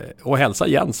 Och hälsa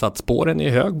Jens att spåren i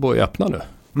Högbo är öppna nu.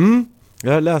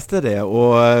 Jag läste det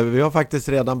och vi har faktiskt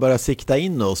redan börjat sikta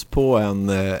in oss på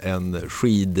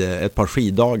ett par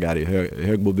skiddagar i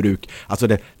Högbobruk. Alltså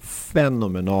det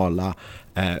fenomenala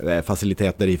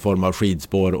faciliteter i form av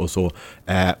skidspår och så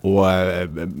och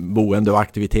boende och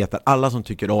aktiviteter. Alla som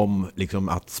tycker om liksom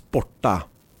att sporta,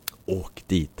 åk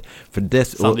dit. För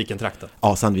Sandviken-trakten.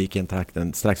 Ja,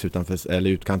 Sandviken-trakten, strax utanför eller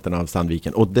utkanten av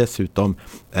Sandviken. Och dessutom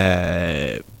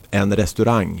en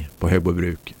restaurang på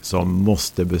Högbobruk som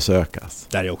måste besökas.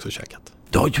 Där är jag också käkat.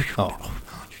 Ja.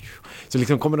 Så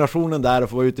liksom kombinationen där att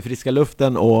få vara ute i friska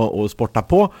luften och sporta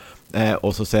på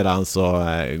och så sedan så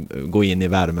gå in i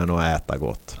värmen och äta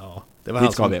gott. Ja, det var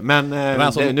han som, vi. Men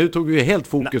nu tog vi helt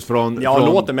fokus från...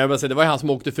 låten, men jag vill säga, det var han som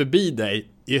åkte förbi dig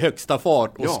i högsta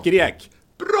fart och skrek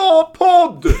bra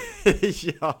podd!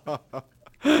 Ja.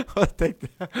 Jag tänkte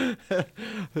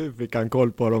hur fick han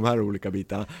koll på de här olika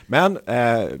bitarna. Men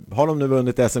har de nu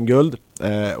vunnit SM-guld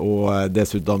och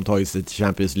dessutom tagit sig till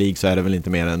Champions League så är det väl inte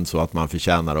mer än så att man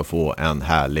förtjänar att få en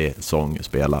härlig sång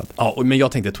spelad. Ja, men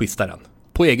jag tänkte twista den.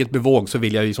 På eget bevåg så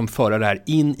vill jag liksom föra det här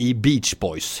in i Beach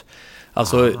Boys.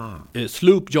 Alltså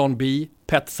Sloop John B,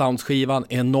 Pet Sounds-skivan,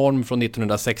 enorm från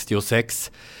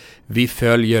 1966. Vi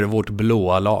följer vårt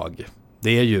blåa lag.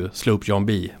 Det är ju Sloop John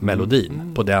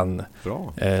B-melodin på den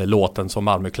låten som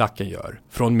Malmöklacken gör.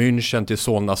 Från München till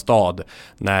Solna stad.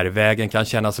 När vägen kan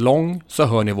kännas lång så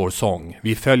hör ni vår sång.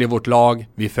 Vi följer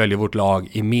vårt lag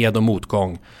i med- och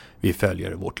motgång. vi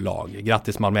följer vårt lag.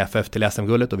 Grattis Malmö FF till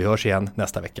SM-guldet och vi hörs igen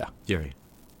nästa vecka. Jerry.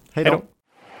 Hej då.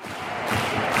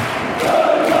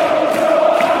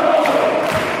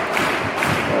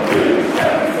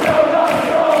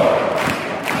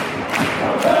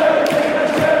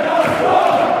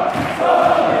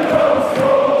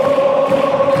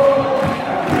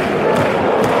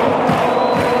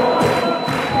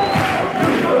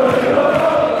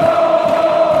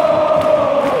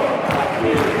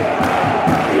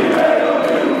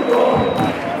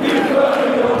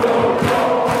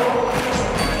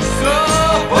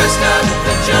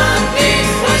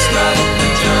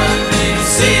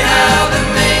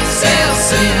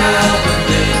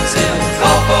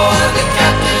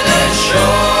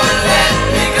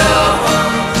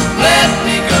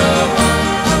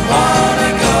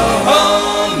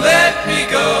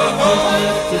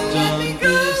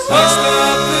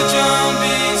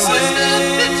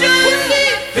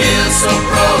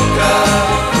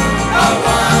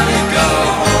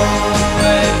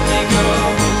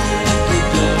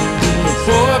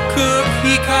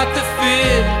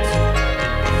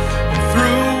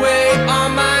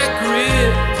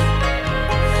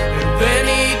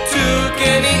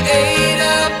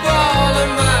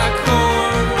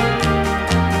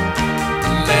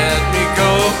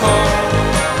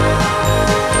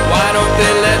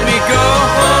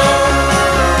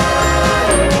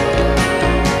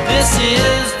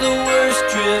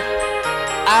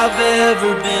 I've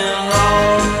ever been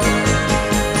on.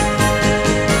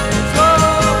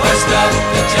 West up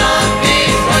the John B.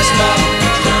 West up the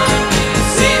John B.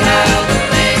 See how the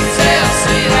things sail.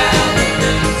 See how the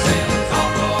things sail. Call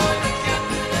for the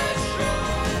captain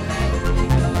ashore.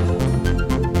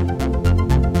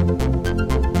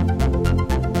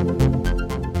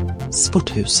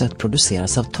 Sporthuset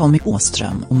produceras av Tommy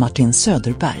Åström och Martin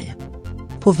Söderberg.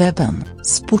 På webben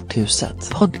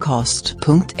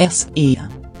sporthusetpodcast.se.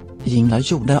 Jinglar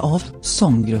gjorda av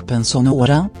sånggruppen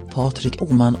Sonora, Patrik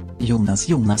Åman, Jonas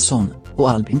Jonasson och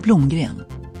Albin Blomgren.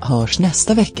 Hörs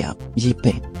nästa vecka,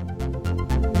 JP.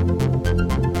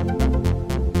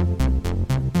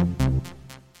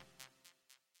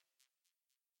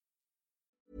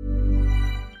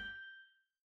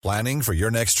 Planning for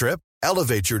your next trip?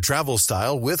 Elevate your travel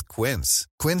style with Quince.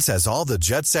 Quince has all the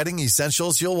jet-setting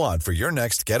essentials you'll want for your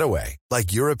next getaway,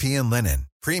 like European linen,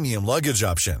 premium luggage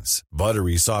options,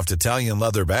 buttery soft Italian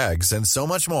leather bags, and so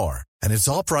much more. And it's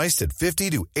all priced at 50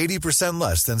 to 80%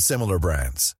 less than similar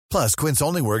brands. Plus, Quince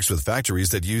only works with factories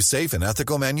that use safe and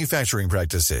ethical manufacturing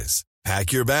practices.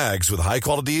 Pack your bags with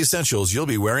high-quality essentials you'll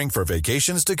be wearing for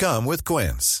vacations to come with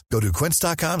Quince. Go to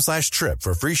quince.com/trip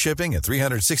for free shipping and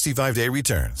 365-day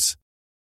returns.